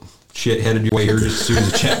support shit headed your way here just as soon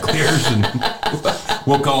as the check clears, and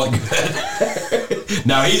we'll call it good.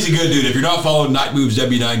 Now, he's a good dude. If you're not following Night Moves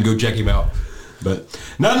W9, go check him out. But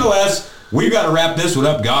nonetheless, we've got to wrap this one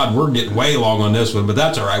up. God, we're getting way long on this one, but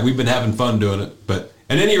that's all right. We've been having fun doing it. But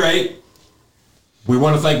at any rate, we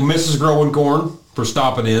want to thank Mrs. Growing Corn for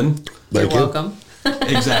stopping in. You're Thank you. welcome.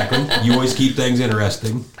 Exactly. You always keep things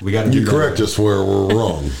interesting. We got to You correct us where we're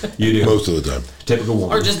wrong. You do. Most of the time. Typical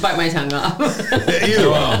woman. Or just bite my tongue off. Either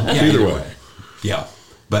way. Yeah, Either way. Yeah.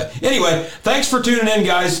 But anyway, thanks for tuning in,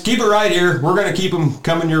 guys. Keep it right here. We're going to keep them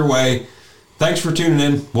coming your way. Thanks for tuning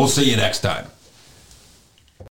in. We'll see you next time.